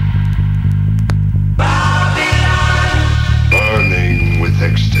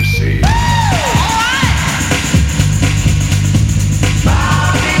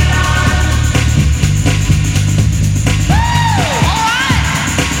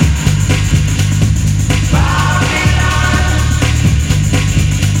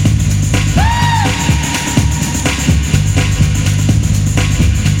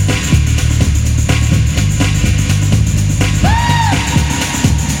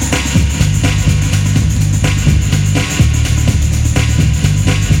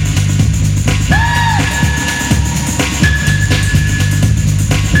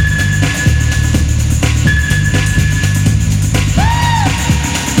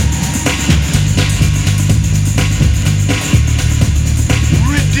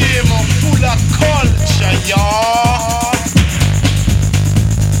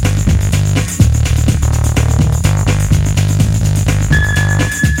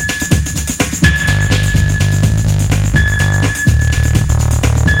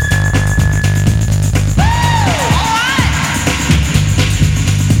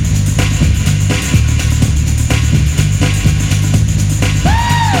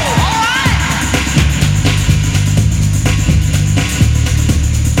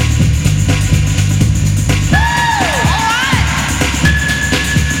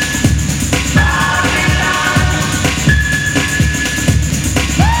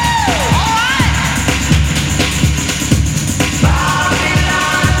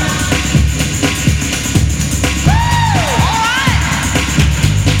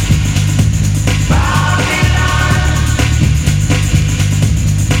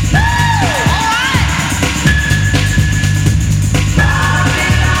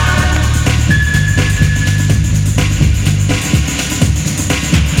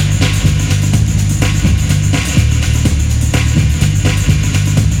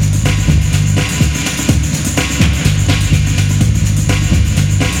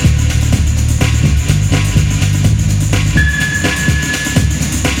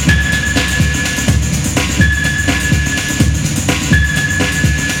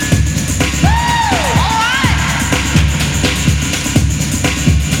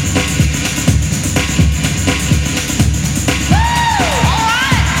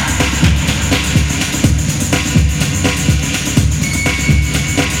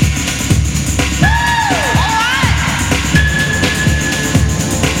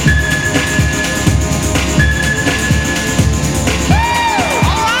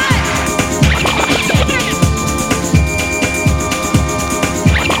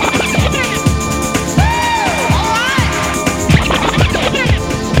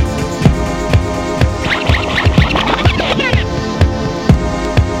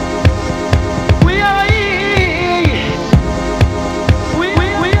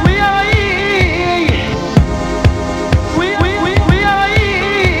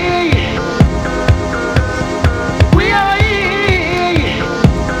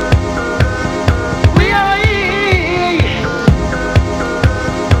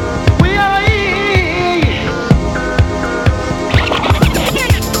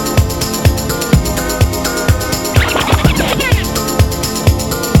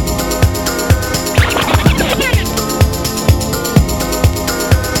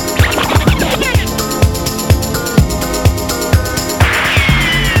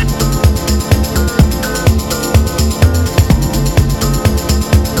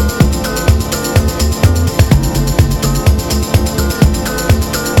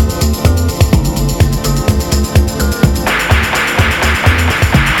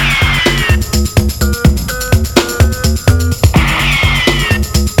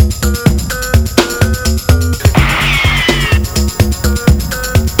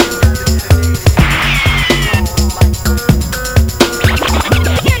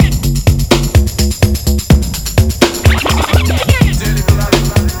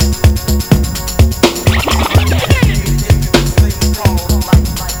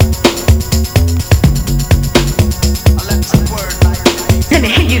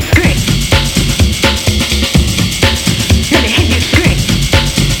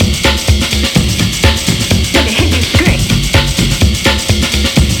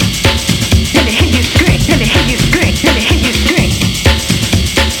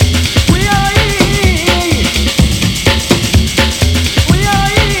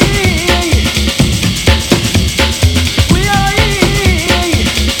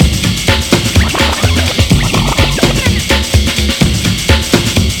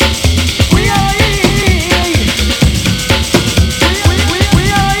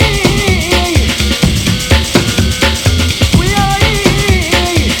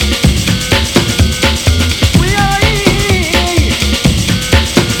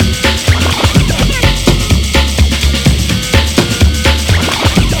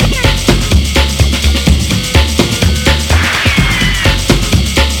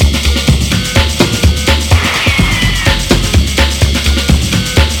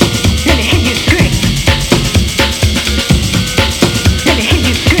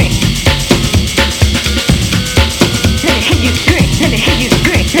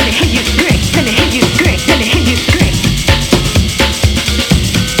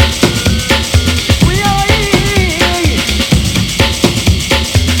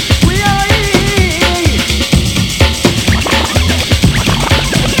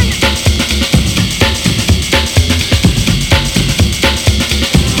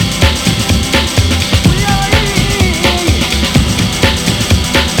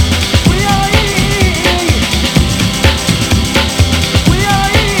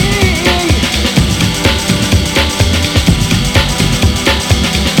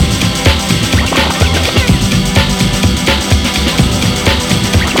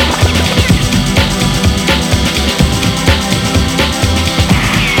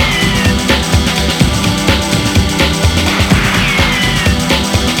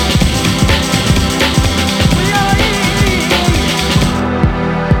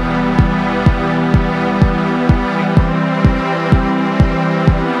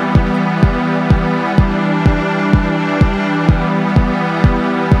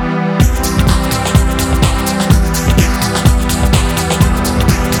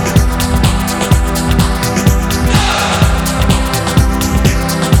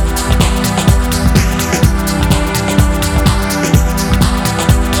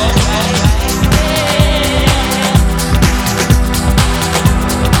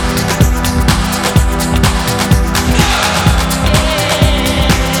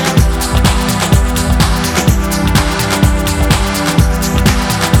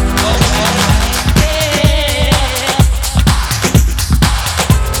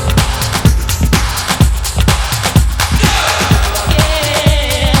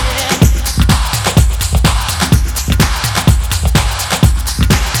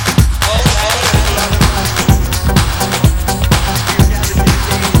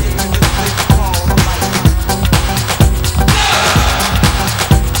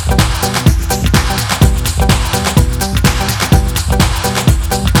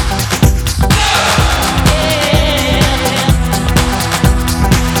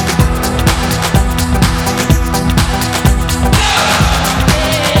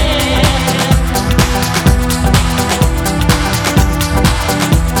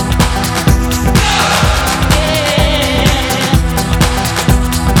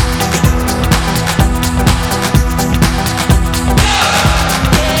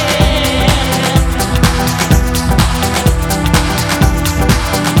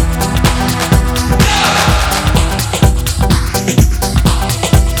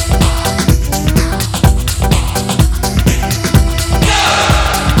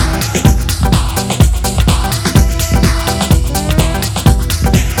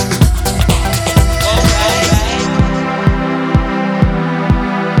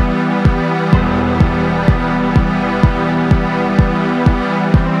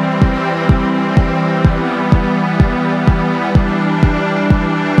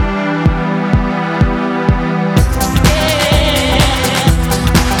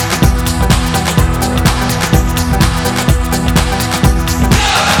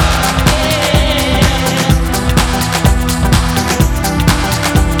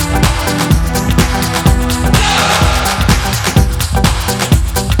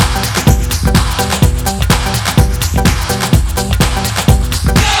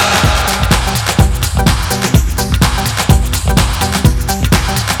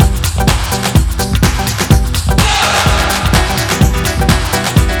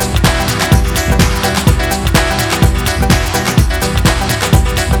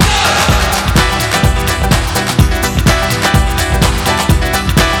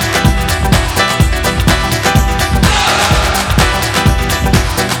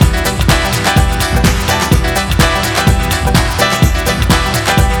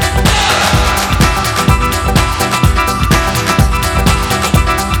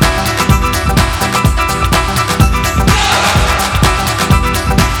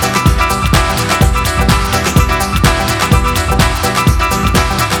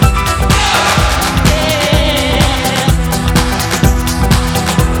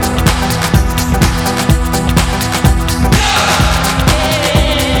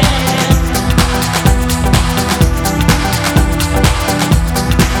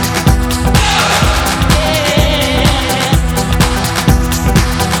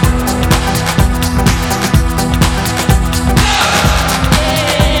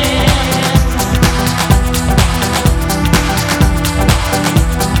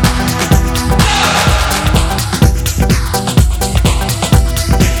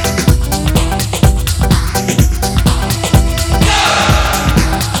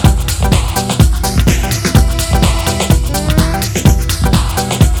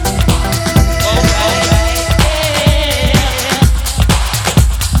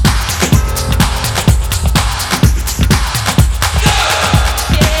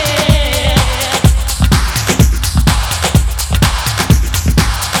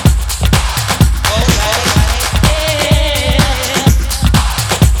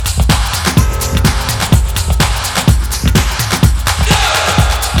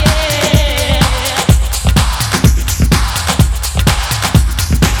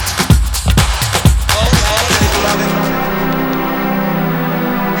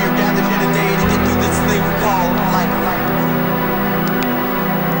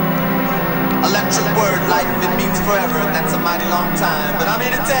 Electric word, life, it means forever, and that's a mighty long time. But I'm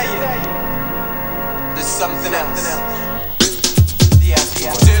here to tell you, there's something else.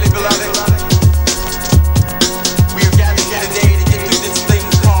 Dearly beloved, we are gathered here today to get through this thing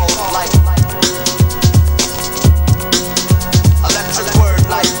called life. Electric word,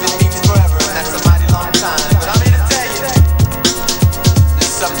 life, it means forever, and that's a mighty long time. But I'm here to tell you,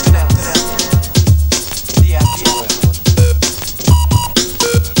 there's something else.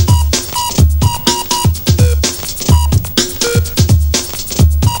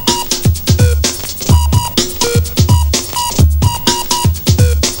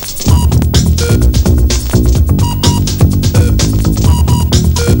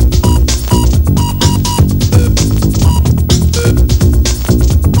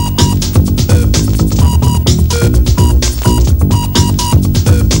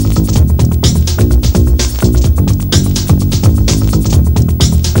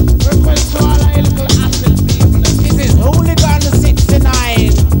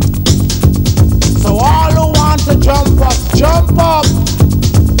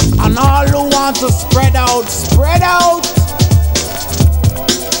 Spread out.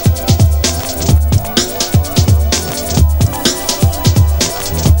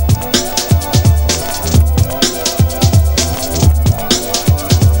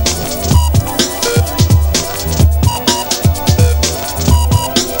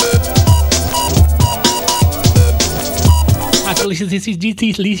 Actually, this is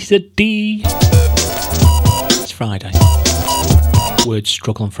Lisa D. It's Friday. Words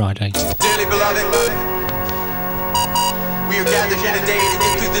struggle on Friday. Dearly beloved, we are gathered here today to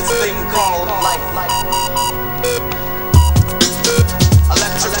get through this thing called life.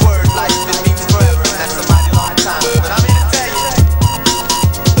 Electric word, life, it means forever, and that's a mighty long time. But I'm here to tell you,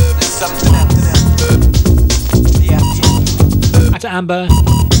 there's something else. Out to Amber,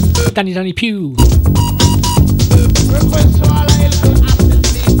 Danny Pugh. Request to all I little acid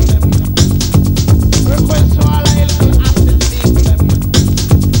people. Request to all I little acid people.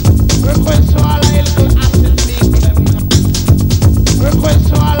 Request to all I little acid people. Request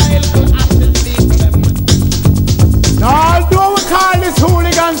to all I little acid people. Now, although we call this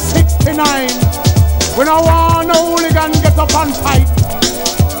hooligan 69, we don't want no hooligan get up and fight.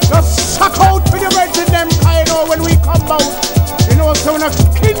 Just suck out for the reds in them kind of when we come out. You know, so when a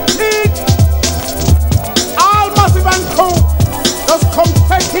skin teeth, all massive and cool, just come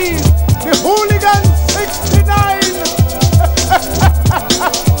take in the hooligan 69.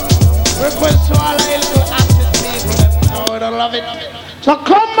 Request to all I little acid people. Oh, I don't love it. So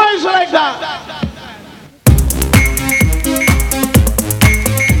come boys like that.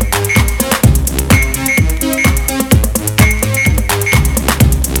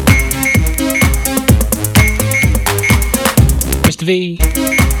 Mr. V,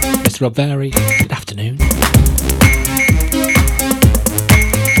 Mr. Rob Vary, good afternoon.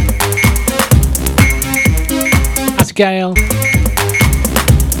 That's Gail.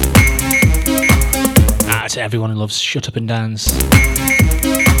 To everyone who loves Shut Up and Dance.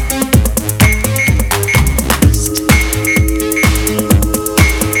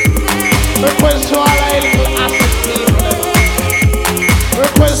 Request to all I little acid people.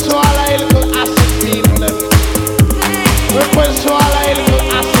 Request to all I little acid people. Request to all I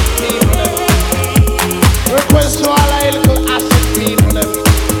little acid people. Request to all I little acid people.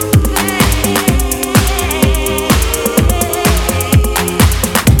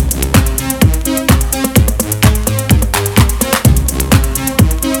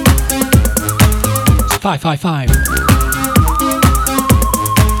 Five. Request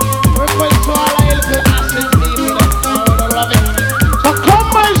to all I little acid people. Oh, I love it. So come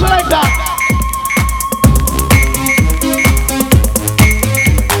boys like that.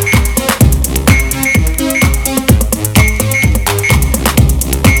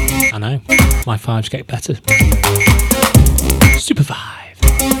 I know, my fives get better. Super 5.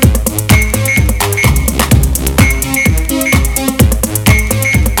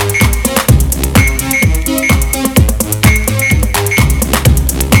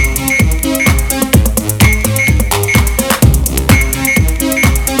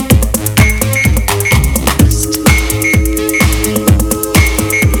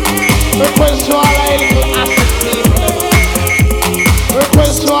 Request to all I little acid people.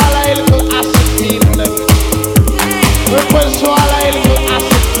 Request to all I little acid people. Request to all I little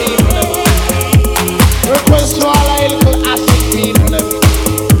acid people. Request to all I little acid people.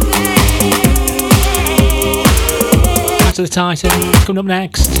 Back to the Titan. Coming up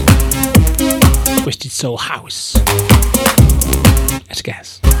next, Twisted Soul House. Let's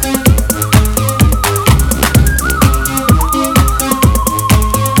guess.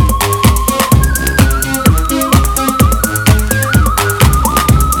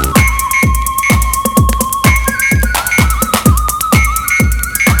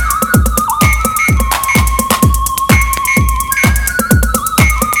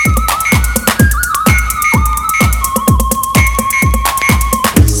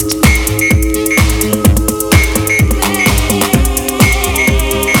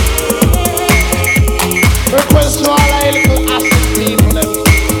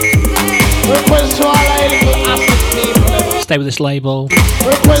 Request to all our little acid people. Stay with this label.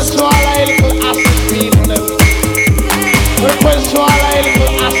 Request to all our little acid people. Request to all our little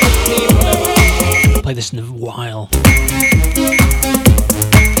acid people. Play this in a while.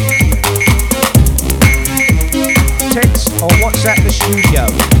 Text or WhatsApp the studio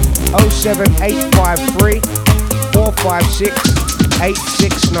 07853 456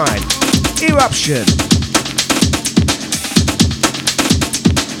 869. Eruption.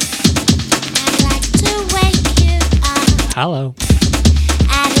 Hello.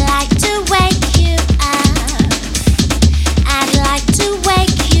 I'd like to wake you up. I'd like to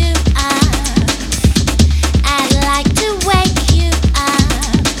wake you up. I'd like to wake you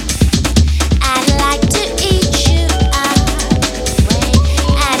up. I'd like to eat you up.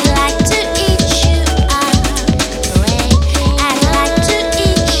 I'd like to eat you up. I'd like to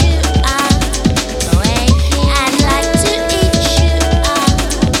eat you up. I'd like to eat you up.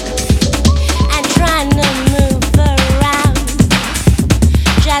 I'm trying to move around.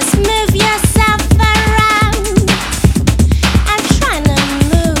 Just move yourself around. I'm trying to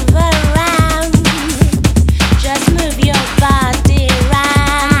move around. Just move your body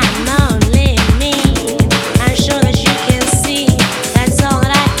round. I'm only me. I'm sure that you can see. That's all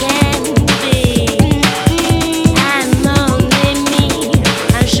that I can be. I'm only me.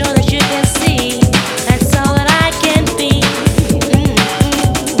 I'm sure that you can see. That's all that I can be.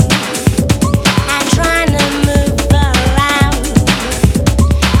 I'm trying to move around.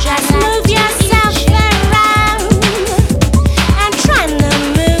 Just move yourself around. I'm trying to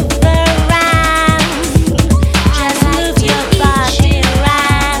move around. Just move your body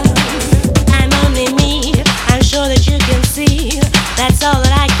around. I'm only me. I'm sure that you can see. That's all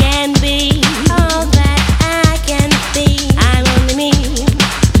that I can be. All that I can be. I'm only me.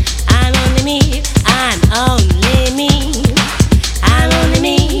 I'm only me. I'm only me. I'm only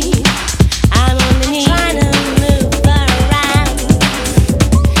me. I'm only me. Trying to move around.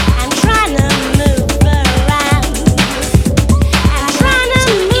 I'm trying to move around. I'm trying to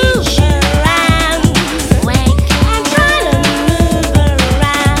move around. I'm trying to move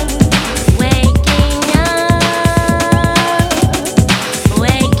around. Waking up.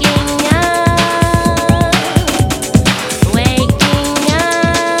 Waking up. Waking up.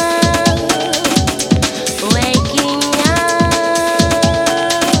 Waking up.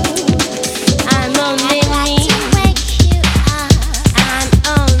 I'm only me. I'm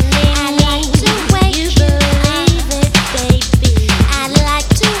only me. You believe it, baby. I'd like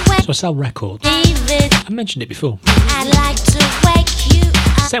to wake So I sell records. it. I mentioned it before. I'd like to wake you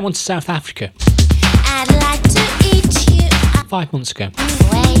up. Sent one to South Africa I'd like to eat you up. 5 months ago.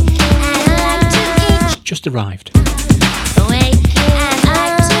 I'd like to eat Just arrived. I'd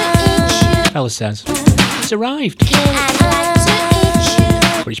like to eat you. Fella says, it's arrived, I'd like to eat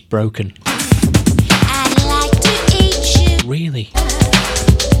you. but it's broken. I'd like to eat you. Really?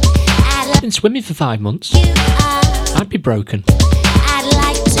 I'd Been swimming for 5 months. like you up. I'd be broken. I'd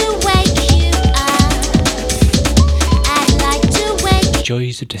like to wake you up. I'd like to wake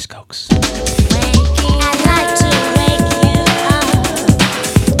Joys of Discogs. I'd like to wake you up.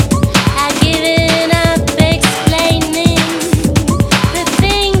 I've given up explaining the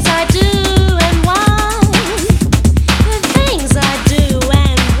things I do and why. The things I do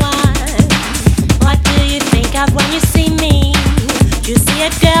and why. What do you think of when you see me? You see a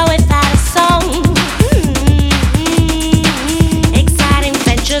girl without a song. Exciting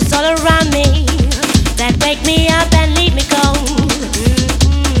ventures all around me that wake me up and leave me cold.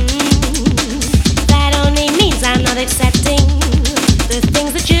 That only means I'm not accepting the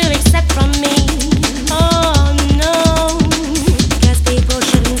things that you accept from me. Oh no, 'cause people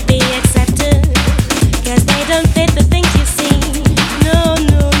shouldn't be accepted, 'cause they don't fit the things you see. No,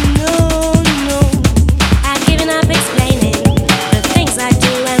 no, no, no. I've given up explaining the things I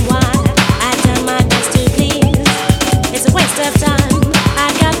do and why. I've done my best to please. It's a waste of time.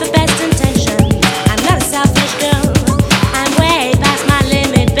 I've got the best intentions. I'm not a selfish girl. I'm way past my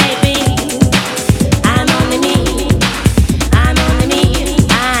limit, baby. I'm only me. I'm only me.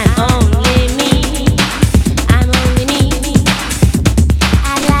 I'm only me. I'm only me.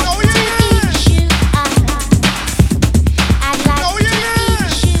 I'd like to eat you up. I'd like to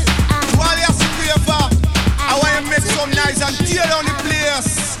eat you up. While you're sitting there, I want you to make some nice and tear down the place.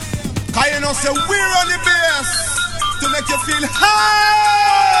 'Cause you know, say we're on the base to make you feel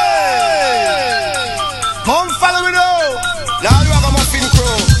high. Come follow me now. Lord Ragamuffin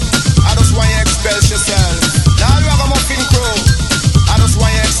Crow, I just want you to express yourself. Lord Ragamuffin Crow, I just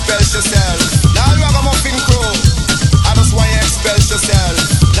want you to express yourself. Lord Ragamuffin Crow, I just want you to express yourself.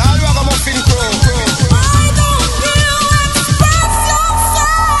 Lord Ragamuffin Crow. Why don't you express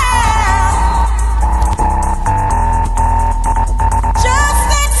yourself?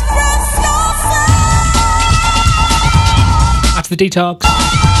 Detox.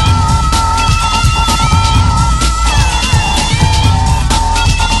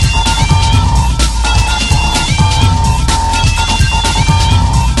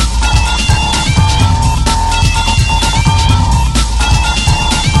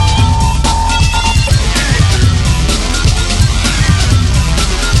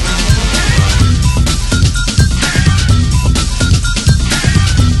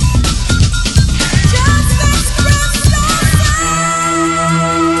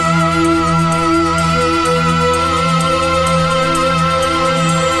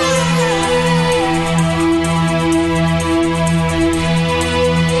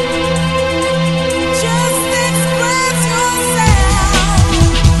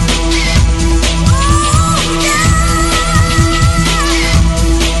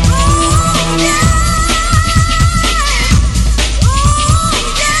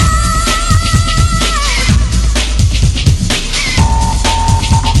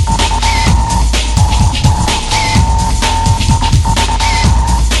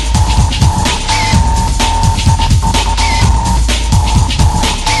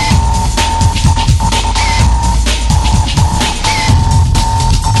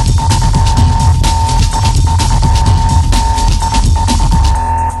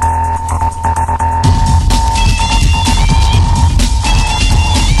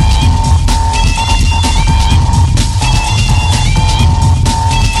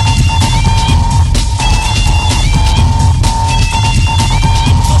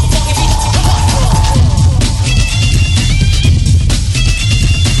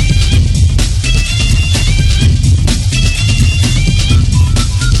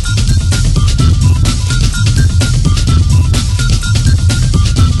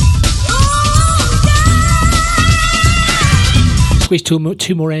 Squeeze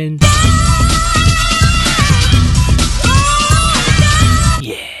two more in.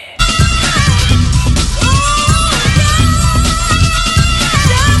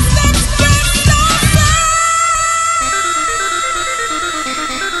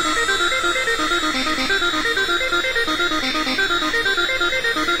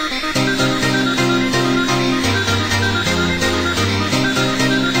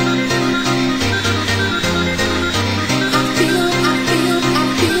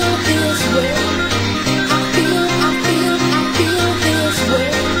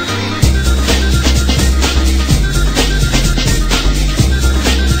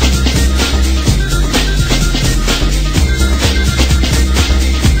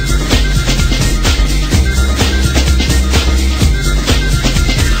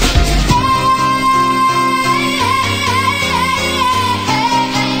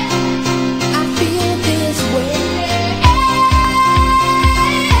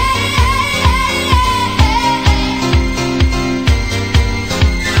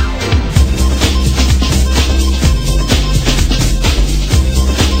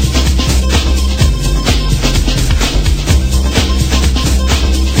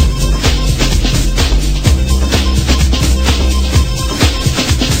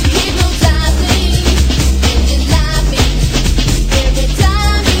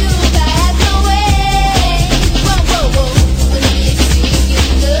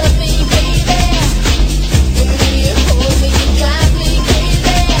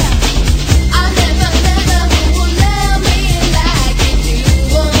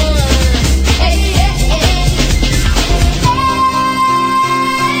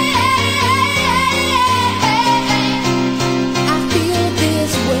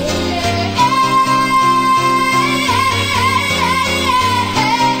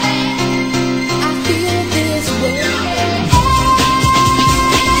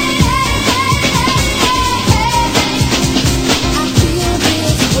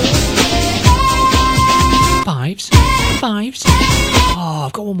 Fives. Oh,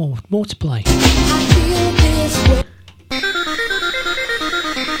 I've got one more to play.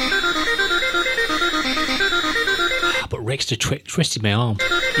 But Rick's twisted my arm.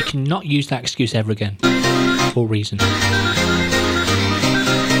 You cannot use that excuse ever again. For a reason.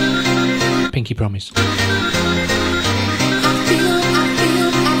 Pinky promise.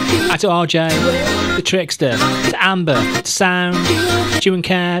 Out to RJ, the Trickster, to Amber, to Sound, Stu and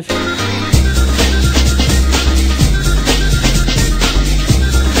Kev.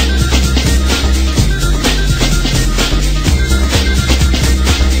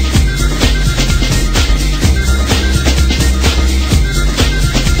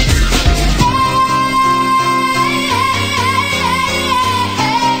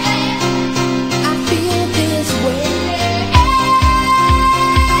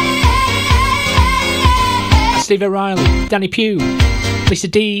 Steve O'Reilly, Danny Pugh, Lisa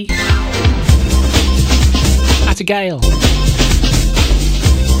D, Atta Gale,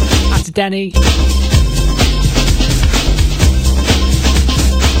 Atta Denny,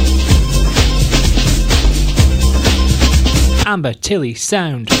 Amber, Tilly,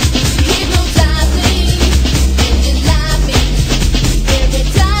 Sound,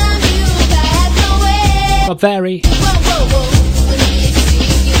 Rob Very,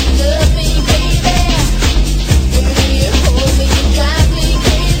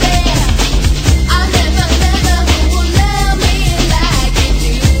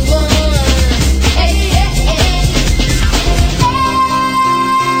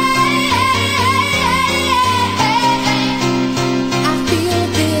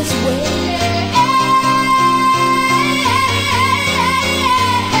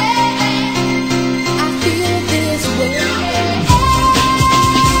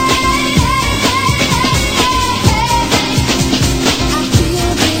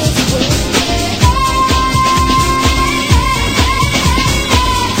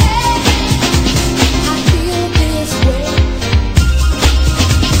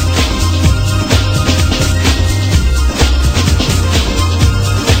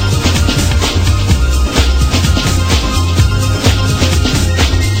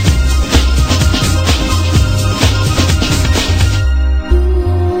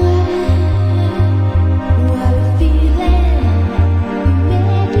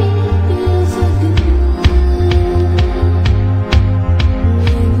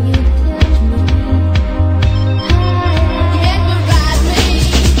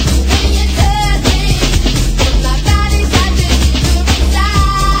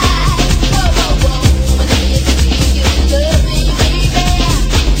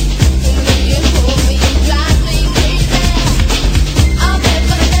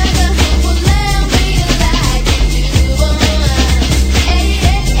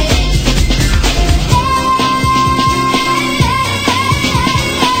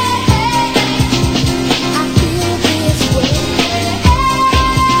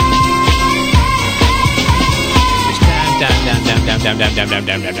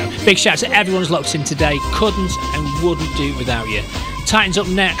 down. Big shout out to everyone who's locked in today. Couldn't and wouldn't do it without you. Titans up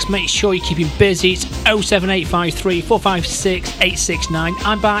next. Make sure you keep him busy. It's 07853 456 869.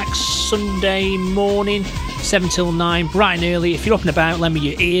 I'm back Sunday morning, 7 till 9, bright and early. If you're up and about, lend me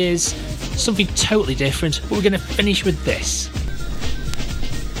your ears. Something totally different, but we're going to finish with this.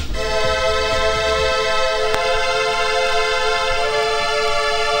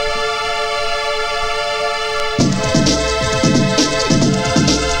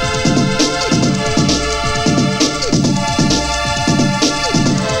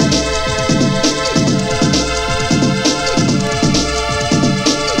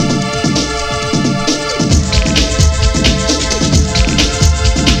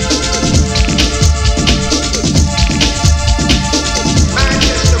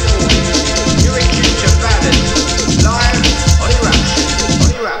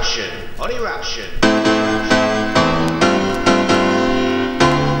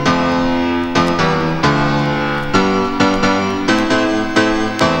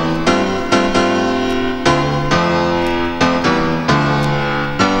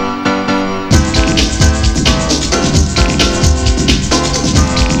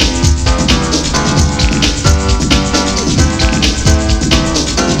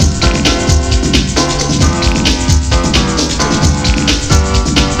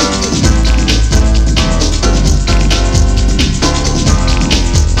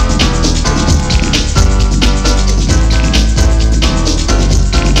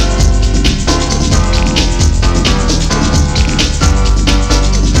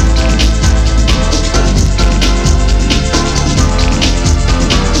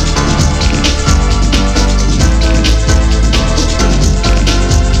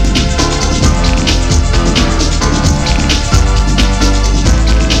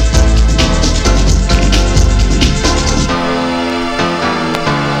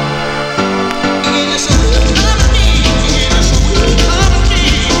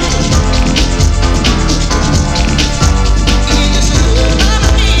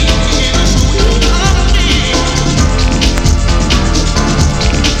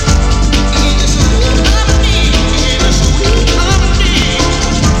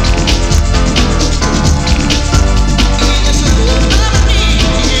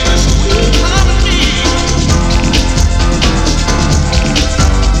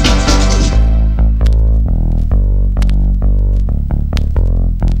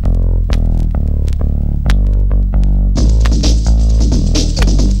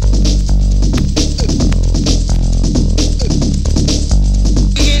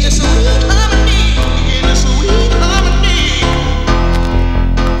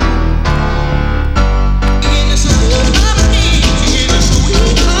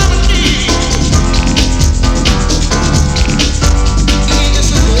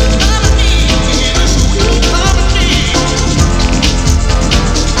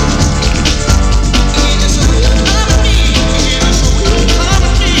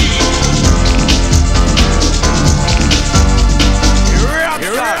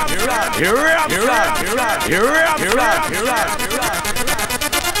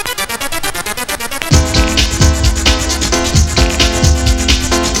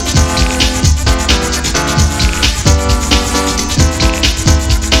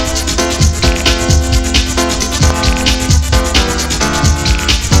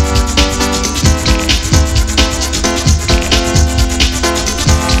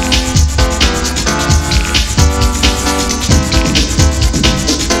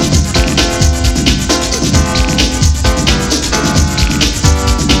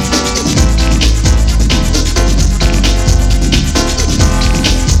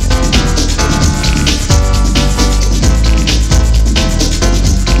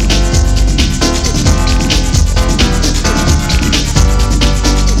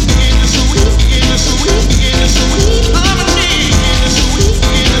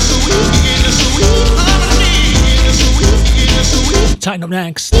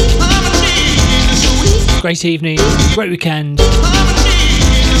 next. Great evening, great weekend.